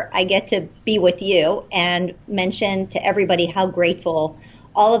year, I get to be with you and mention to everybody how grateful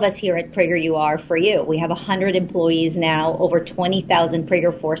all of us here at PragerU are for you. We have 100 employees now, over 20,000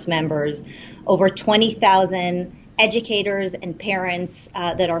 Prager Force members, over 20,000 educators and parents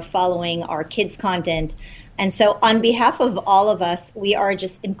that are following our kids' content. And so on behalf of all of us, we are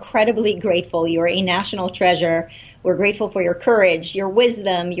just incredibly grateful. You're a national treasure. We're grateful for your courage, your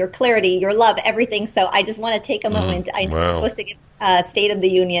wisdom, your clarity, your love, everything. So I just want to take a moment. I know I'm supposed to give State of the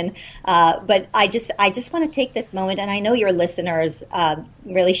Union, but I just want to take this moment, and I know your listeners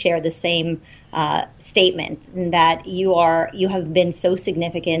really share the same statement, that you have been so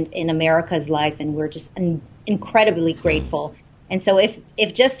significant in America's life, and we're just incredibly grateful. And so if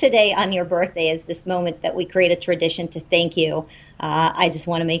just today on your birthday is this moment that we create a tradition to thank you, I just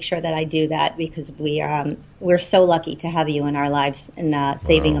want to make sure that I do that, because we're so lucky to have you in our lives and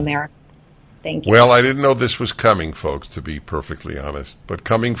saving America. Thank you. Well, I didn't know this was coming, folks, to be perfectly honest. But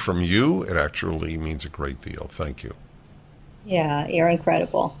coming from you, it actually means a great deal. Thank you. Yeah, you're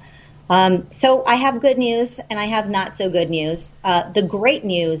incredible. So I have good news and I have not so good news. The great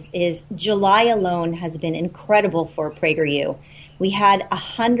news is July alone has been incredible for PragerU. We had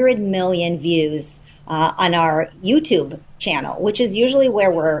 100 million views on our YouTube channel, which is usually where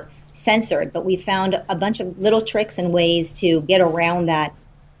we're censored, but we found a bunch of little tricks and ways to get around that.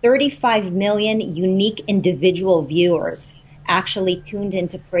 35 million unique individual viewers actually tuned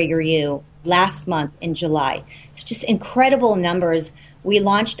into PragerU last month in July. So just incredible numbers. We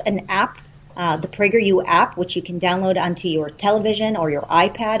launched an app, the PragerU app, which you can download onto your television or your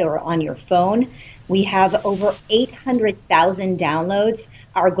iPad or on your phone. We have over 800,000 downloads.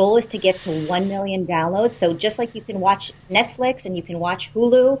 Our goal is to get to 1 million downloads. So just like you can watch Netflix and you can watch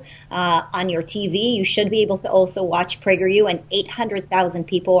Hulu on your TV, you should be able to also watch PragerU, and 800,000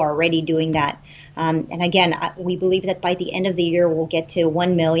 people are already doing that. And again, we believe that by the end of the year, we'll get to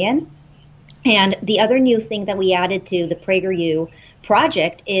 1 million. And the other new thing that we added to the PragerU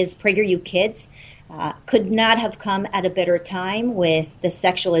project is PragerU Kids. Could not have come at a better time with the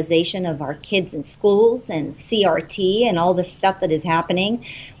sexualization of our kids in schools and CRT and all the stuff that is happening.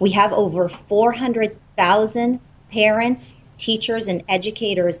 We have over 400,000 parents, teachers, and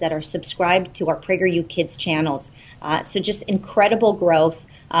educators that are subscribed to our PragerU Kids channels. So just incredible growth.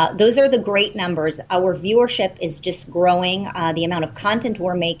 Those are the great numbers. Our viewership is just growing. The amount of content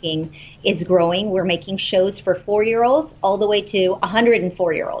we're making is growing. We're making shows for 4-year-olds all the way to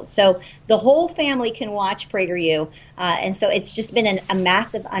 104-year-olds. So the whole family can watch PragerU. And so it's just been a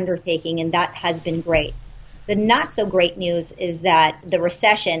massive undertaking, and that has been great. The not so great news is that the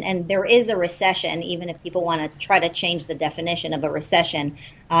recession, and there is a recession, even if people want to try to change the definition of a recession,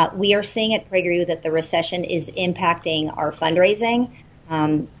 we are seeing at PragerU that the recession is impacting our fundraising.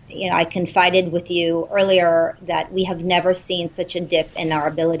 I confided with you earlier that we have never seen such a dip in our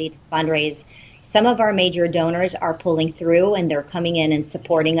ability to fundraise. Some of our major donors are pulling through, and they're coming in and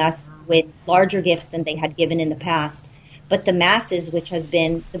supporting us with larger gifts than they had given in the past. But the masses, which has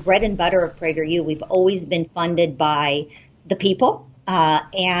been the bread and butter of PragerU, we've always been funded by the people,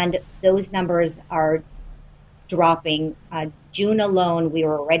 and those numbers are dropping. June alone, we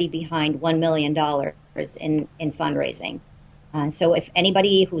were already behind $1 million in fundraising. So if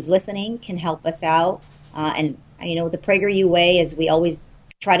anybody who's listening can help us out, and the PragerU way is we always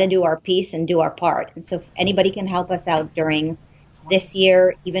try to do our piece and do our part. And so if anybody can help us out during this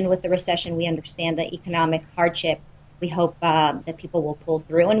year, even with the recession, we understand the economic hardship. We hope that people will pull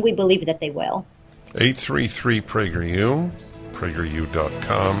through, and we believe that they will. 833-PragerU,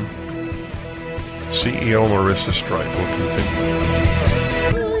 PragerU.com. CEO Marissa Streit will continue.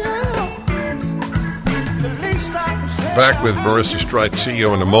 Back with Marissa Streit,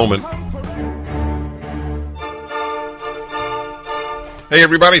 CEO, in a moment. Hey,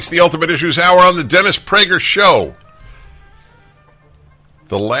 everybody, it's the Ultimate Issues Hour on the Dennis Prager Show.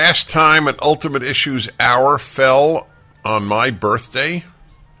 The last time an Ultimate Issues Hour fell on my birthday,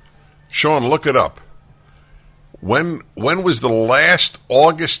 Sean, look it up. When was the last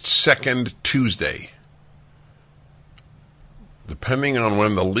August 2nd Tuesday? Depending on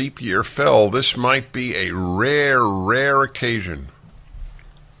when the leap year fell, this might be a rare occasion.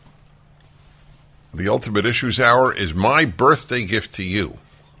 The Ultimate Issues Hour is my birthday gift to you.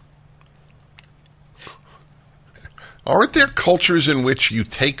 Aren't there cultures in which you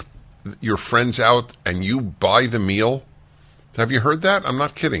take your friends out and you buy the meal? Have you heard that? I'm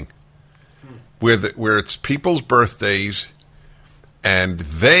not kidding. Where it's people's birthdays and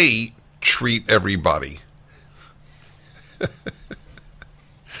they treat everybody.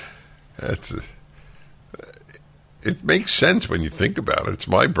 It makes sense when you think about it. It's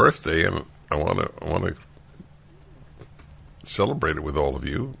my birthday and I want to celebrate it with all of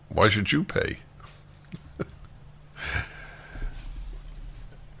you. Why should you pay?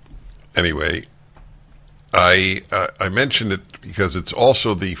 Anyway, I mentioned it because it's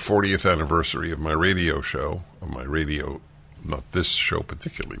also the 40th anniversary of my radio show, not this show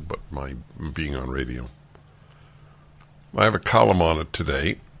particularly, but my being on radio. I have a column on it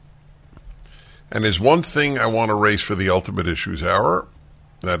today, and there's one thing I want to raise for the Ultimate Issues Hour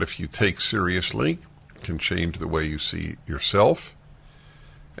that if you take seriously can change the way you see yourself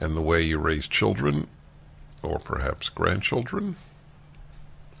and the way you raise children or perhaps grandchildren.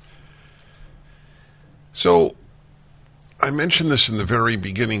 So, I mentioned this in the very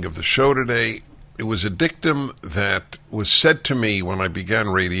beginning of the show today. It was a dictum that was said to me when I began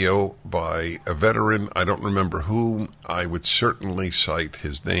radio by a veteran. I don't remember whom. I would certainly cite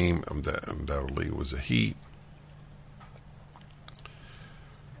his name. Undoubtedly it was a he.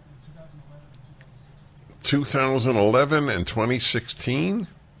 2011 and 2016.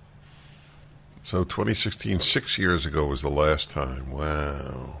 So 2016, 6 years ago, was the last time.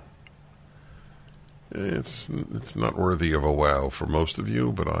 Wow. It's not worthy of a wow for most of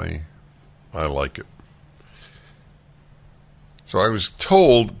you, but I like it. So I was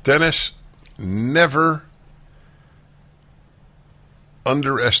told, Dennis, never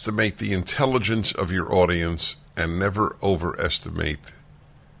underestimate the intelligence of your audience and never overestimate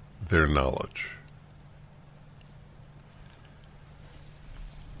their knowledge.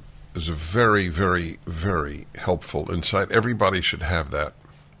 It was a very, very, very helpful insight. Everybody should have that.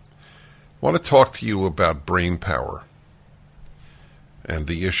 I want to talk to you about brain power and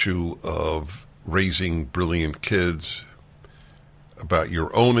the issue of raising brilliant kids, about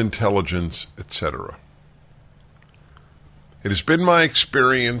your own intelligence, etc. It has been my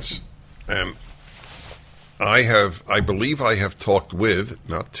experience, and I believe I have talked with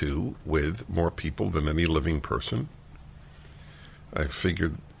more people than any living person. I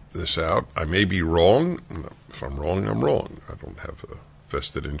figured this out. I may be wrong. If I'm wrong, I'm wrong. I don't have a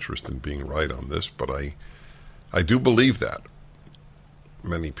vested interest in being right on this, but I do believe that.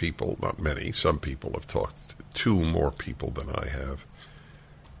 Many people, not many, some people have talked to more people than I have,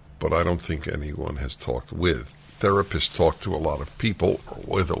 but I don't think anyone has talked with. Therapists talk to a lot of people, or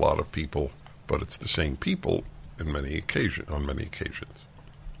with a lot of people, but it's the same people on many occasions.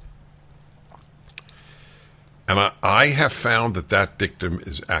 And I have found that dictum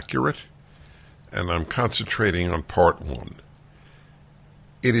is accurate, and I'm concentrating on part one.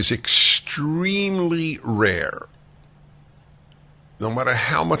 It is extremely rare, no matter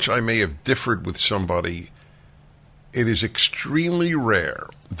how much I may have differed with somebody, it is extremely rare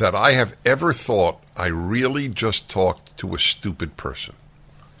that I have ever thought I really just talked to a stupid person.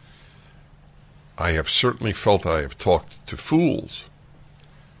 I have certainly felt I have talked to fools,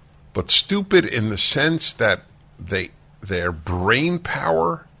 but stupid in the sense that their brain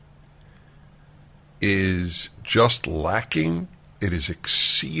power is just lacking. It is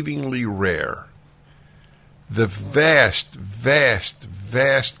exceedingly rare. The vast, vast,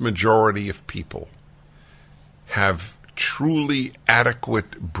 vast majority of people have truly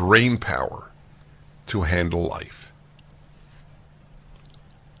adequate brain power to handle life.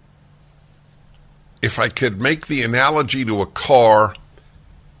 If I could make the analogy to a car,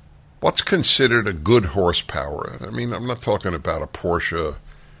 what's considered a good horsepower? I mean, I'm not talking about a Porsche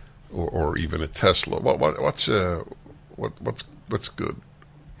or even a Tesla. What's good?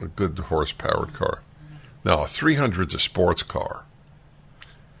 A good horse-powered car? No, 300's a sports car.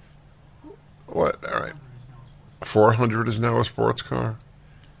 What? All right. 400 is now a sports car?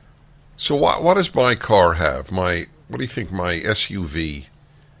 So what does my car have? What do you think my SUV,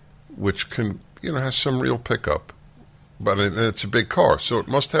 which has some real pickup, but it's a big car, so it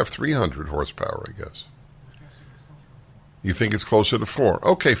must have 300 horsepower, I guess. You think it's closer to 4?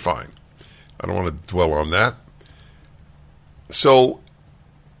 Okay, fine. I don't want to dwell on that. So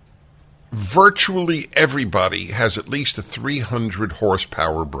virtually everybody has at least a 300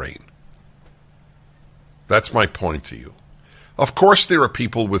 horsepower brain. That's my point to you. Of course, there are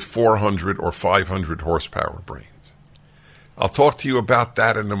people with 400 or 500 horsepower brains. I'll talk to you about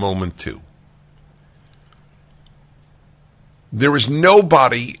that in a moment, too. There is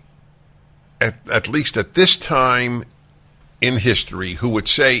nobody, at least at this time in history, who would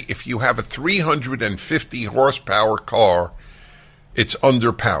say if you have a 350 horsepower car, it's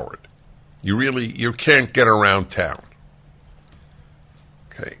underpowered. You can't get around town.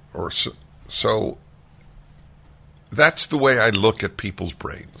 Okay, so that's the way I look at people's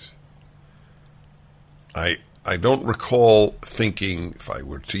brains. I don't recall thinking, if I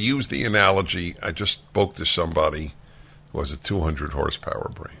were to use the analogy, I just spoke to somebody who has a 200 horsepower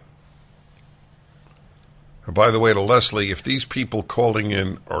brain. And by the way, to Leslie, if these people calling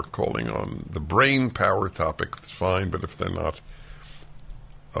in are calling on the brain power topic, it's fine, but if they're not,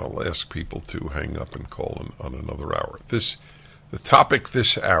 I'll ask people to hang up and call on another hour. The topic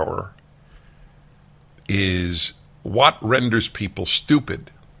this hour is what renders people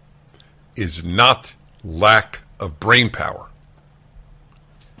stupid is not lack of brain power.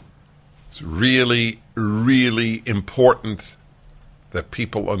 It's really, really important that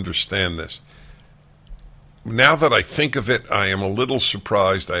people understand this. Now that I think of it, I am a little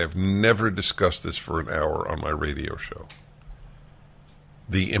surprised I have never discussed this for an hour on my radio show.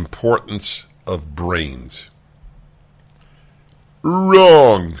 The importance of brains.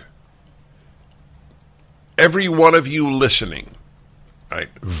 Wrong. Every one of you listening, right?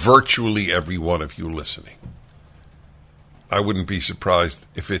 Virtually every one of you listening, I wouldn't be surprised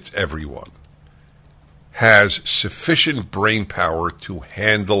if it's everyone, has sufficient brain power to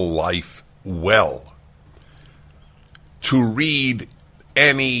handle life well, to read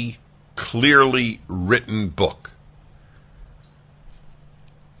any clearly written book.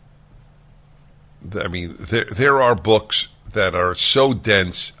 I mean, there are books that are so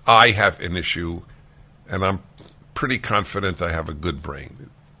dense, I have an issue, and I'm pretty confident I have a good brain.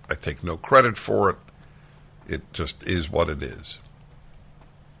 I take no credit for it. It just is what it is.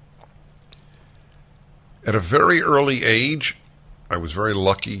 At a very early age, I was very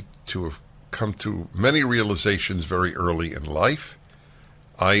lucky to have come to many realizations very early in life.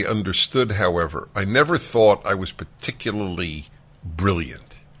 I understood, however, I never thought I was particularly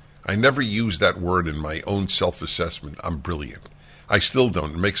brilliant. I never used that word in my own self-assessment. I'm brilliant. I still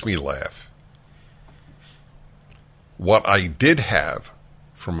don't. It makes me laugh. What I did have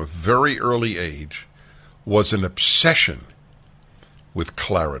from a very early age was an obsession with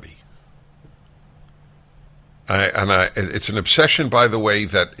clarity. It's an obsession, by the way,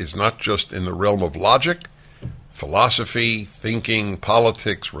 that is not just in the realm of logic, philosophy, thinking,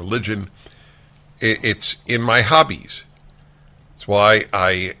 politics, religion. It's in my hobbies. It's why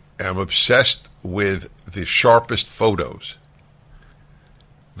I am obsessed with the sharpest photos,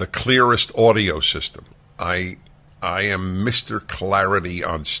 the clearest audio system. I am Mr. Clarity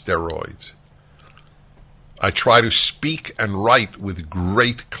on steroids. I try to speak and write with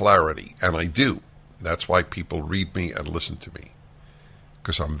great clarity, and I do. That's why people read me and listen to me,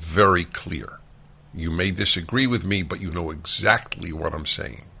 because I'm very clear. You may disagree with me, but you know exactly what I'm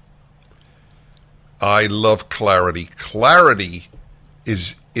saying. I love clarity. Clarity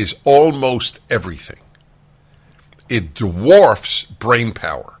is almost everything. It dwarfs brain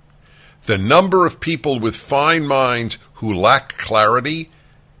power. The number of people with fine minds who lack clarity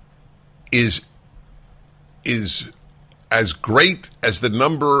is as great as the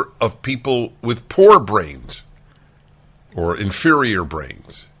number of people with poor brains or inferior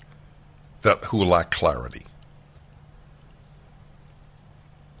brains. who lack clarity.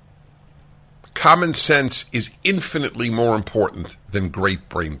 Common sense is infinitely more important than great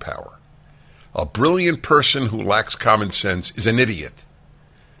brain power. A brilliant person who lacks common sense is an idiot.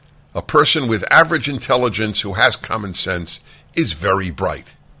 A person with average intelligence who has common sense is very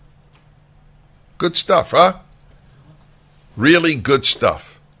bright. Good stuff, huh? Really good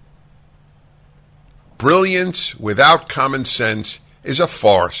stuff. Brilliance without common sense is a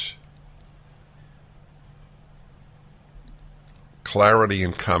farce. Clarity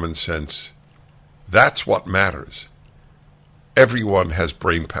and common sense, that's what matters. Everyone has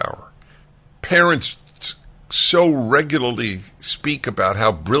brain power. Parents so regularly speak about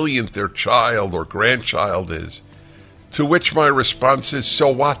how brilliant their child or grandchild is, to which my response is, so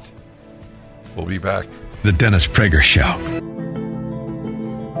what? We'll be back. The Dennis Prager Show.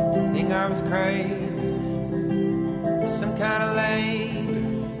 Think I was crazy, some kind of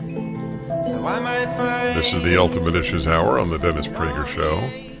labor, so I might find. This is the Ultimate Issues Hour on the Dennis Prager Show.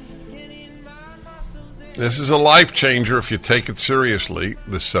 This is a life changer if you take it seriously,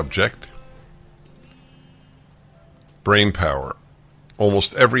 this subject. Brain power.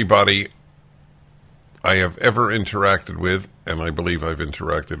 Almost everybody I have ever interacted with, and I believe I've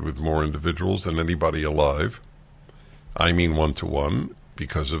interacted with more individuals than anybody alive. I mean one-to-one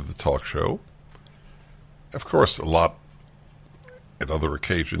because of the talk show. Of course, a lot at other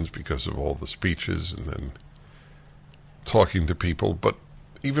occasions because of all the speeches and then talking to people. But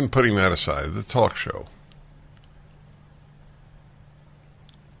even putting that aside, the talk show,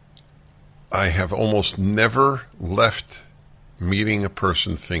 I have almost never left meeting a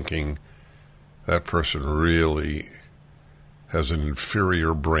person thinking that person really has an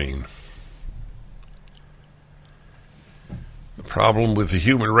inferior brain. The problem with the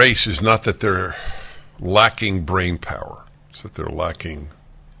human race is not that they're lacking brain power. It's that they're lacking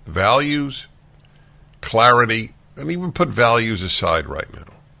values, clarity, and even put values aside right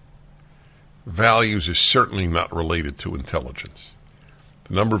now. Values is certainly not related to intelligence.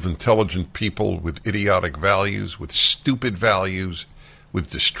 The number of intelligent people with idiotic values, with stupid values, with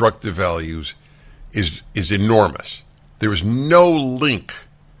destructive values is enormous. There is no link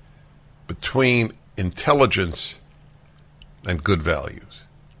between intelligence and good values,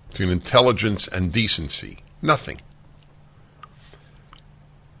 between intelligence and decency. Nothing.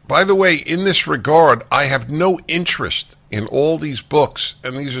 By the way, in this regard, I have no interest in all these books,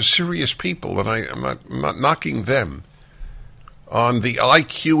 and these are serious people, and I'm not knocking them. On the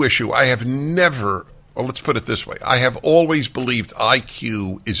IQ issue, I have never, or let's put it this way, I have always believed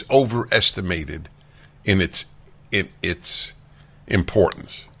IQ is overestimated in its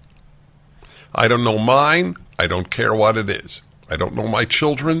importance. I don't know mine. I don't care what it is. I don't know my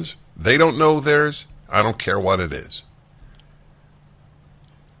children's. They don't know theirs. I don't care what it is.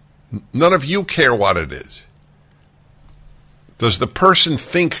 None of you care what it is. Does the person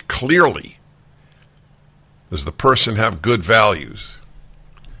think clearly? Does the person have good values?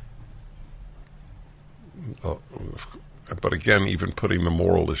 But again, even putting the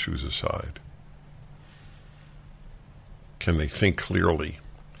moral issues aside, can they think clearly?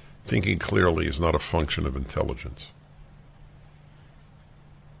 Thinking clearly is not a function of intelligence.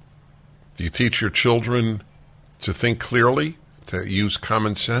 Do you teach your children to think clearly, to use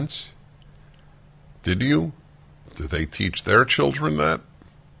common sense? Did you? Do they teach their children that?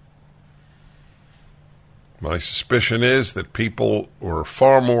 My suspicion is that people were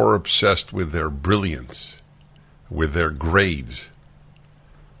far more obsessed with their brilliance, with their grades.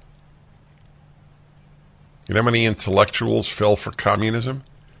 You know how many intellectuals fell for communism?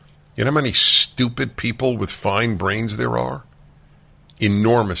 You know how many stupid people with fine brains there are?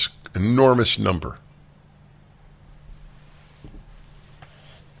 Enormous number.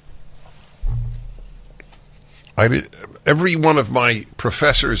 Every one of my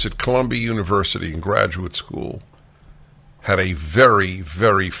professors at Columbia University in graduate school had a very,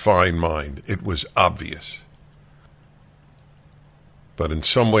 very fine mind. It was obvious. But in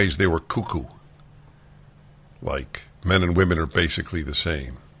some ways they were cuckoo. Like men and women are basically the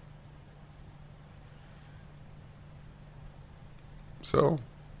same. So,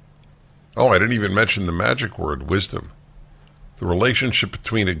 I didn't even mention the magic word, wisdom. The relationship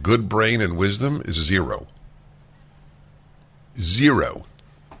between a good brain and wisdom is 0. 0.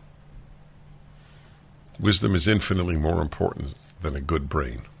 Wisdom is infinitely more important than a good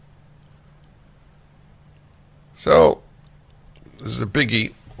brain. So, this is a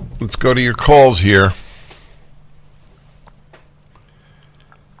biggie. Let's go to your calls here.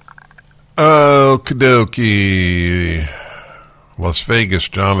 Okie dokie. Las Vegas,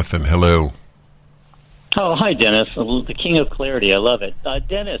 Jonathan, hello. Oh, hi, Dennis. The king of clarity. I love it.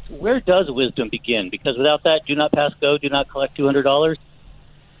 Dennis, where does wisdom begin? Because without that, do not pass go, do not collect $200.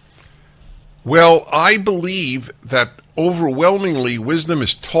 Well, I believe that overwhelmingly wisdom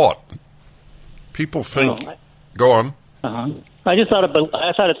is taught. People think... Go on. Uh-huh. I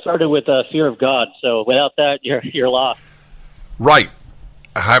thought it started with fear of God. So without that, you're lost. Right.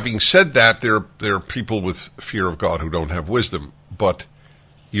 Having said that, there are people with fear of God who don't have wisdom, but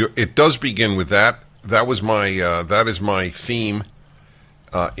it does begin with that. That is my theme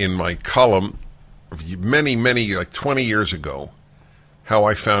in my column many, like 20 years ago. How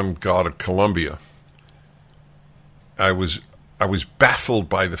I found God at Columbia. I was baffled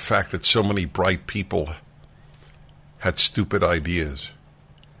by the fact that so many bright people had stupid ideas.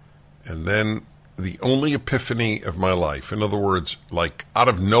 And then the only epiphany of my life, in other words, like out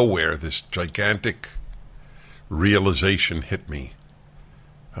of nowhere, this gigantic realization hit me.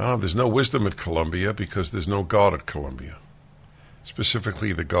 There's no wisdom at Columbia because there's no God at Columbia.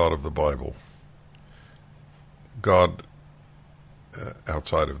 Specifically the God of the Bible. God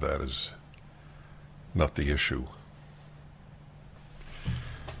outside of that is not the issue.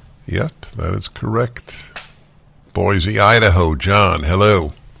 Yep, that is correct. Boise, Idaho. John,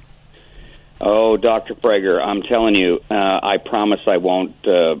 hello. Oh, Dr. Prager, I'm telling you, I promise I won't.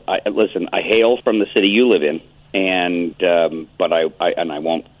 Listen, I hail from the city you live in, and but I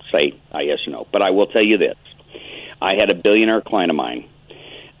won't say yes or no. But I will tell you this: I had a billionaire client of mine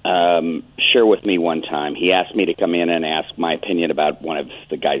share with me one time. He asked me to come in and ask my opinion about one of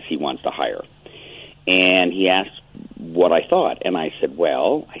the guys he wants to hire, and he asked what I thought, and I said,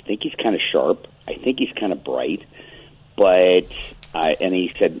 "Well, I think he's kind of sharp. I think he's kind of bright, but." And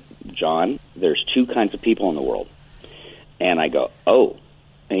he said, John, there's two kinds of people in the world. And I go, oh.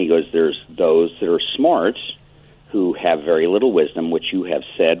 And he goes, there's those that are smart who have very little wisdom, which you have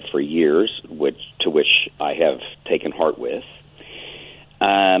said for years, to which I have taken heart with.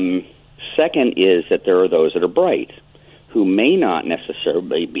 Second is that there are those that are bright, who may not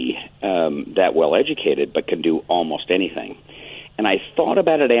necessarily be that well educated, but can do almost anything. And I thought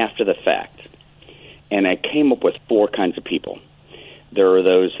about it after the fact, and I came up with four kinds of people. There are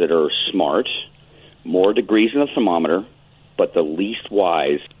those that are smart, more degrees in the thermometer, but the least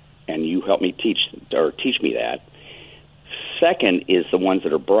wise, and you help me teach me that. Second is the ones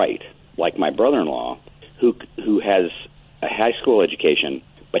that are bright, like my brother-in-law, who has a high school education,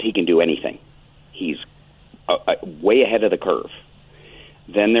 but he can do anything. He's way ahead of the curve.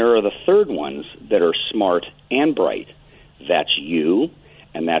 Then there are the third ones that are smart and bright. That's you,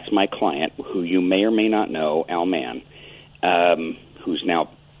 and that's my client, who you may or may not know, Al Mann. Who's now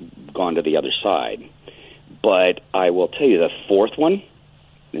gone to the other side. But I will tell you the fourth one,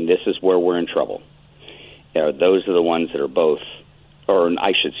 and this is where we're in trouble. Those are the ones that are both, or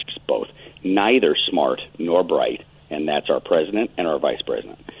I should say both, neither smart nor bright, and that's our president and our vice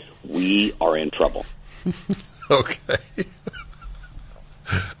president. We are in trouble. Okay.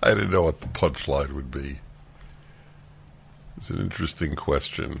 I didn't know what the punchline would be. It's an interesting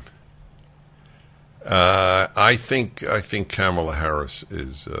question. I think Kamala Harris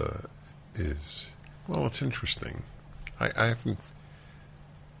is well. It's interesting. I haven't.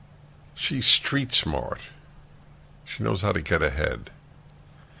 She's street smart. She knows how to get ahead.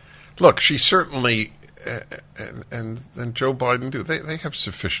 Look, she certainly and Joe Biden do. They have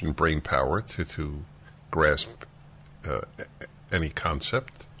sufficient brain power to grasp any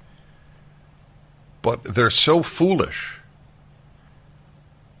concept, but they're so foolish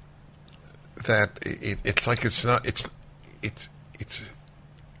that it's like it's not. It's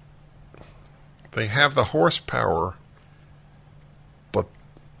they have the horsepower, but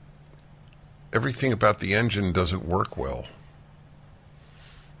everything about the engine doesn't work well,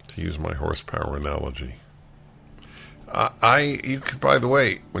 to use my horsepower analogy. By the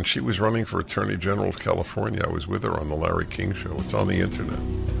way, when she was running for Attorney General of California, I was with her on the Larry King Show. It's on the internet.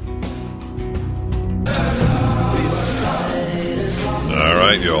 All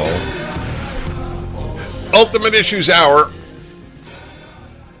right, y'all. Ultimate Issues Hour.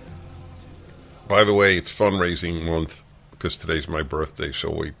 By the way, it's fundraising month because today's my birthday, so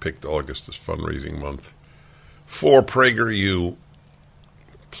we picked August as fundraising month. For PragerU,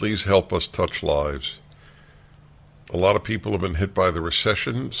 please help us touch lives. A lot of people have been hit by the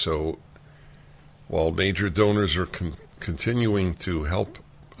recession, so while major donors are continuing to help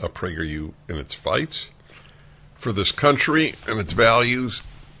PragerU in its fights for this country and its values,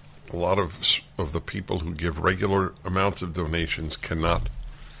 a lot of the people who give regular amounts of donations cannot.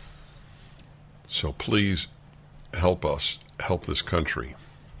 So please help us, help this country.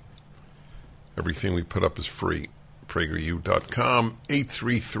 Everything we put up is free. PragerU.com,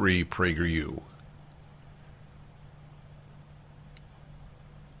 833-PragerU.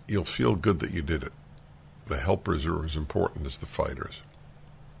 you'll feel good that you did it. The helpers are as important as the fighters.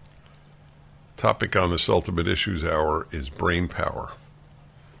 Topic on this Ultimate Issues Hour is brain power.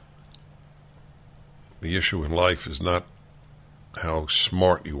 The issue in life is not how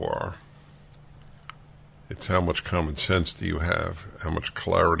smart you are. It's how much common sense do you have, how much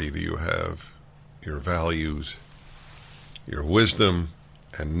clarity do you have, your values, your wisdom,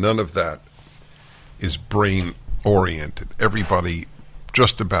 and none of that is brain-oriented. Everybody,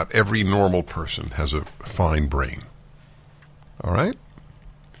 just about every normal person has a fine brain. All right?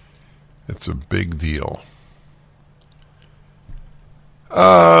 It's a big deal.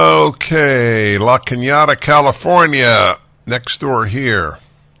 Okay, La Cañada, California, next door here.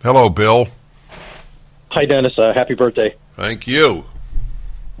 Hello, Bill. Hi, Dennis. Happy birthday. Thank you.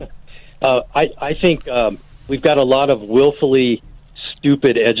 I think we've got a lot of willfully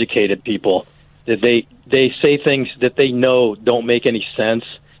stupid educated people that they say things that they know don't make any sense,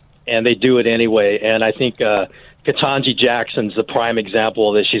 and they do it anyway. And I think Ketanji Jackson's the prime example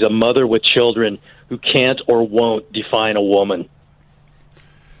of this. She's a mother with children who can't or won't define a woman.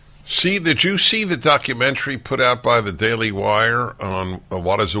 See, did you see the documentary put out by the Daily Wire on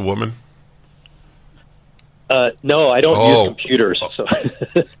What is a Woman? No, I don't use computers. So.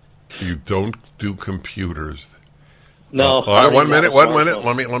 You don't do computers? No. All right, 1 minute.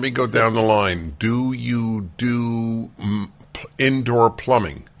 Let me go down the line. Do you do indoor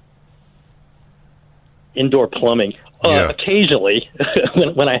plumbing? Indoor plumbing? Yeah. Occasionally,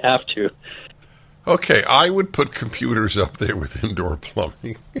 when I have to. Okay, I would put computers up there with indoor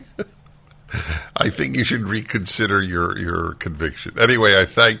plumbing. I think you should reconsider your conviction. Anyway, I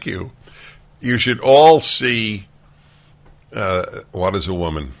thank you. You should all see What is a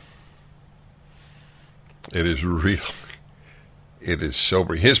Woman. It is real. It is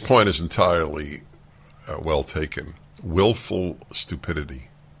sobering. His point is entirely well taken. Willful stupidity.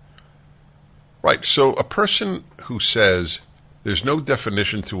 Right, so a person who says there's no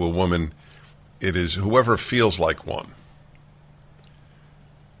definition to a woman, it is whoever feels like one.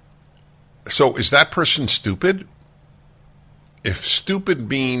 So is that person stupid? If stupid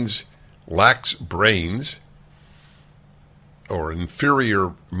means lacks brains or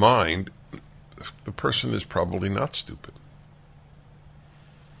inferior mind, the person is probably not stupid.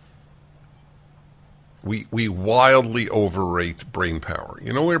 We wildly overrate brain power.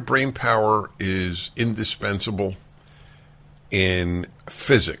 You know where brain power is indispensable? In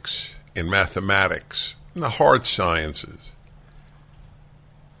physics, in mathematics, in the hard sciences.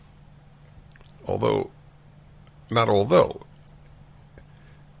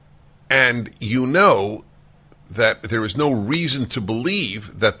 And you know that there is no reason to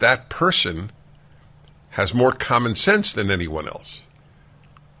believe that that person has more common sense than anyone else.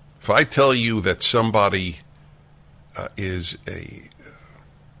 If I tell you that somebody is a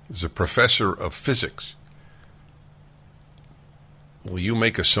professor of physics, will you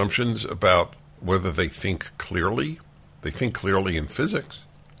make assumptions about whether they think clearly? They think clearly in physics.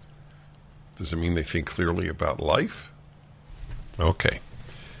 Does it mean they think clearly about life? Okay.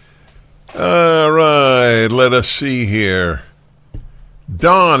 All right, let us see here.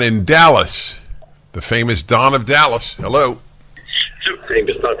 Don in Dallas, the famous Don of Dallas. Hello.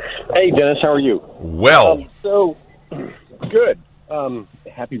 Hey, Dennis, how are you? Well. Good.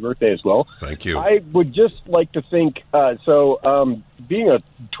 Happy birthday as well. Thank you. I would just like to think, being a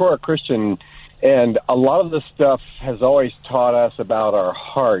Torah Christian, and a lot of this stuff has always taught us about our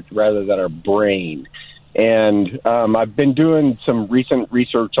heart rather than our brain. And I've been doing some recent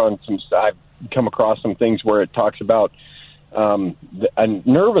research on I've come across some things where it talks about a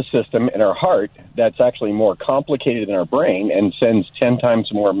nervous system in our heart that's actually more complicated than our brain and sends 10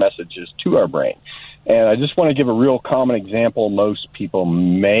 times more messages to our brain. And I just want to give a real common example most people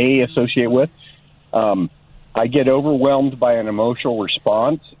may associate with. I get overwhelmed by an emotional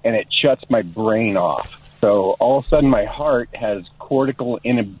response, and it shuts my brain off. So all of a sudden, my heart has cortical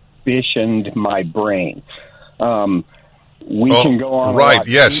inhibitioned my brain. We can go on. Right.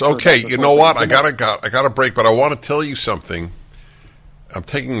 Yes. Okay. You know what? I got a break, but I want to tell you something. I'm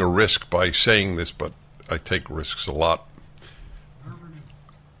taking a risk by saying this, but I take risks a lot.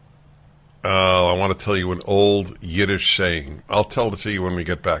 I want to tell you an old Yiddish saying. I'll tell it to you when we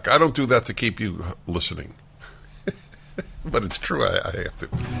get back. I don't do that to keep you listening. But it's true. I have to.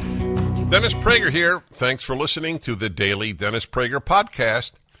 Dennis Prager here. Thanks for listening to the Daily Dennis Prager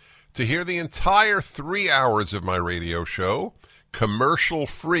Podcast. To hear the entire 3 hours of my radio show,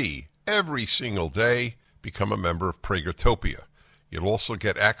 commercial-free, every single day, become a member of Pragertopia. You'll also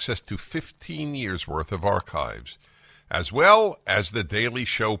get access to 15 years' worth of archives, as well as the daily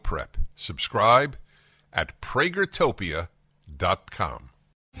show prep. Subscribe at Pragertopia.com.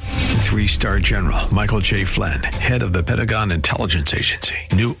 3-star general Michael J. Flynn, head of the Pentagon Intelligence Agency,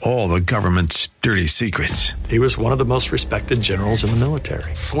 knew all the government's dirty secrets. He was one of the most respected generals in the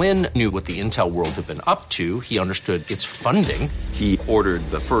military. Flynn knew what the intel world had been up to. He understood its funding. He ordered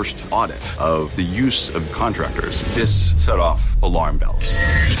the first audit of the use of contractors. This set off alarm bells.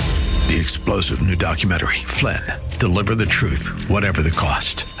 The explosive new documentary, Flynn, Deliver the Truth, Whatever the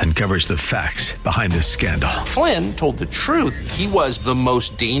Cost, uncovers the facts behind this scandal. Flynn told the truth. He was the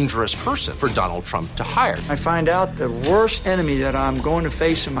most dangerous person for Donald Trump to hire. I find out the worst enemy that I'm going to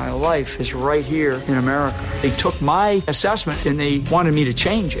face in my life is right here in America. They took my assessment and they wanted me to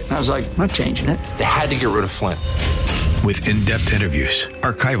change it. And I was like, I'm not changing it. They had to get rid of Flynn. With in-depth interviews,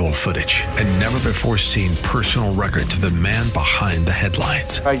 archival footage, and never-before-seen personal records of the man behind the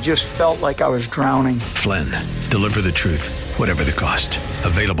headlines. I just felt like I was drowning. Flynn, Deliver the Truth, Whatever the Cost.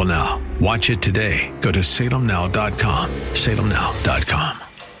 Available now. Watch it today. Go to salemnow.com. salemnow.com.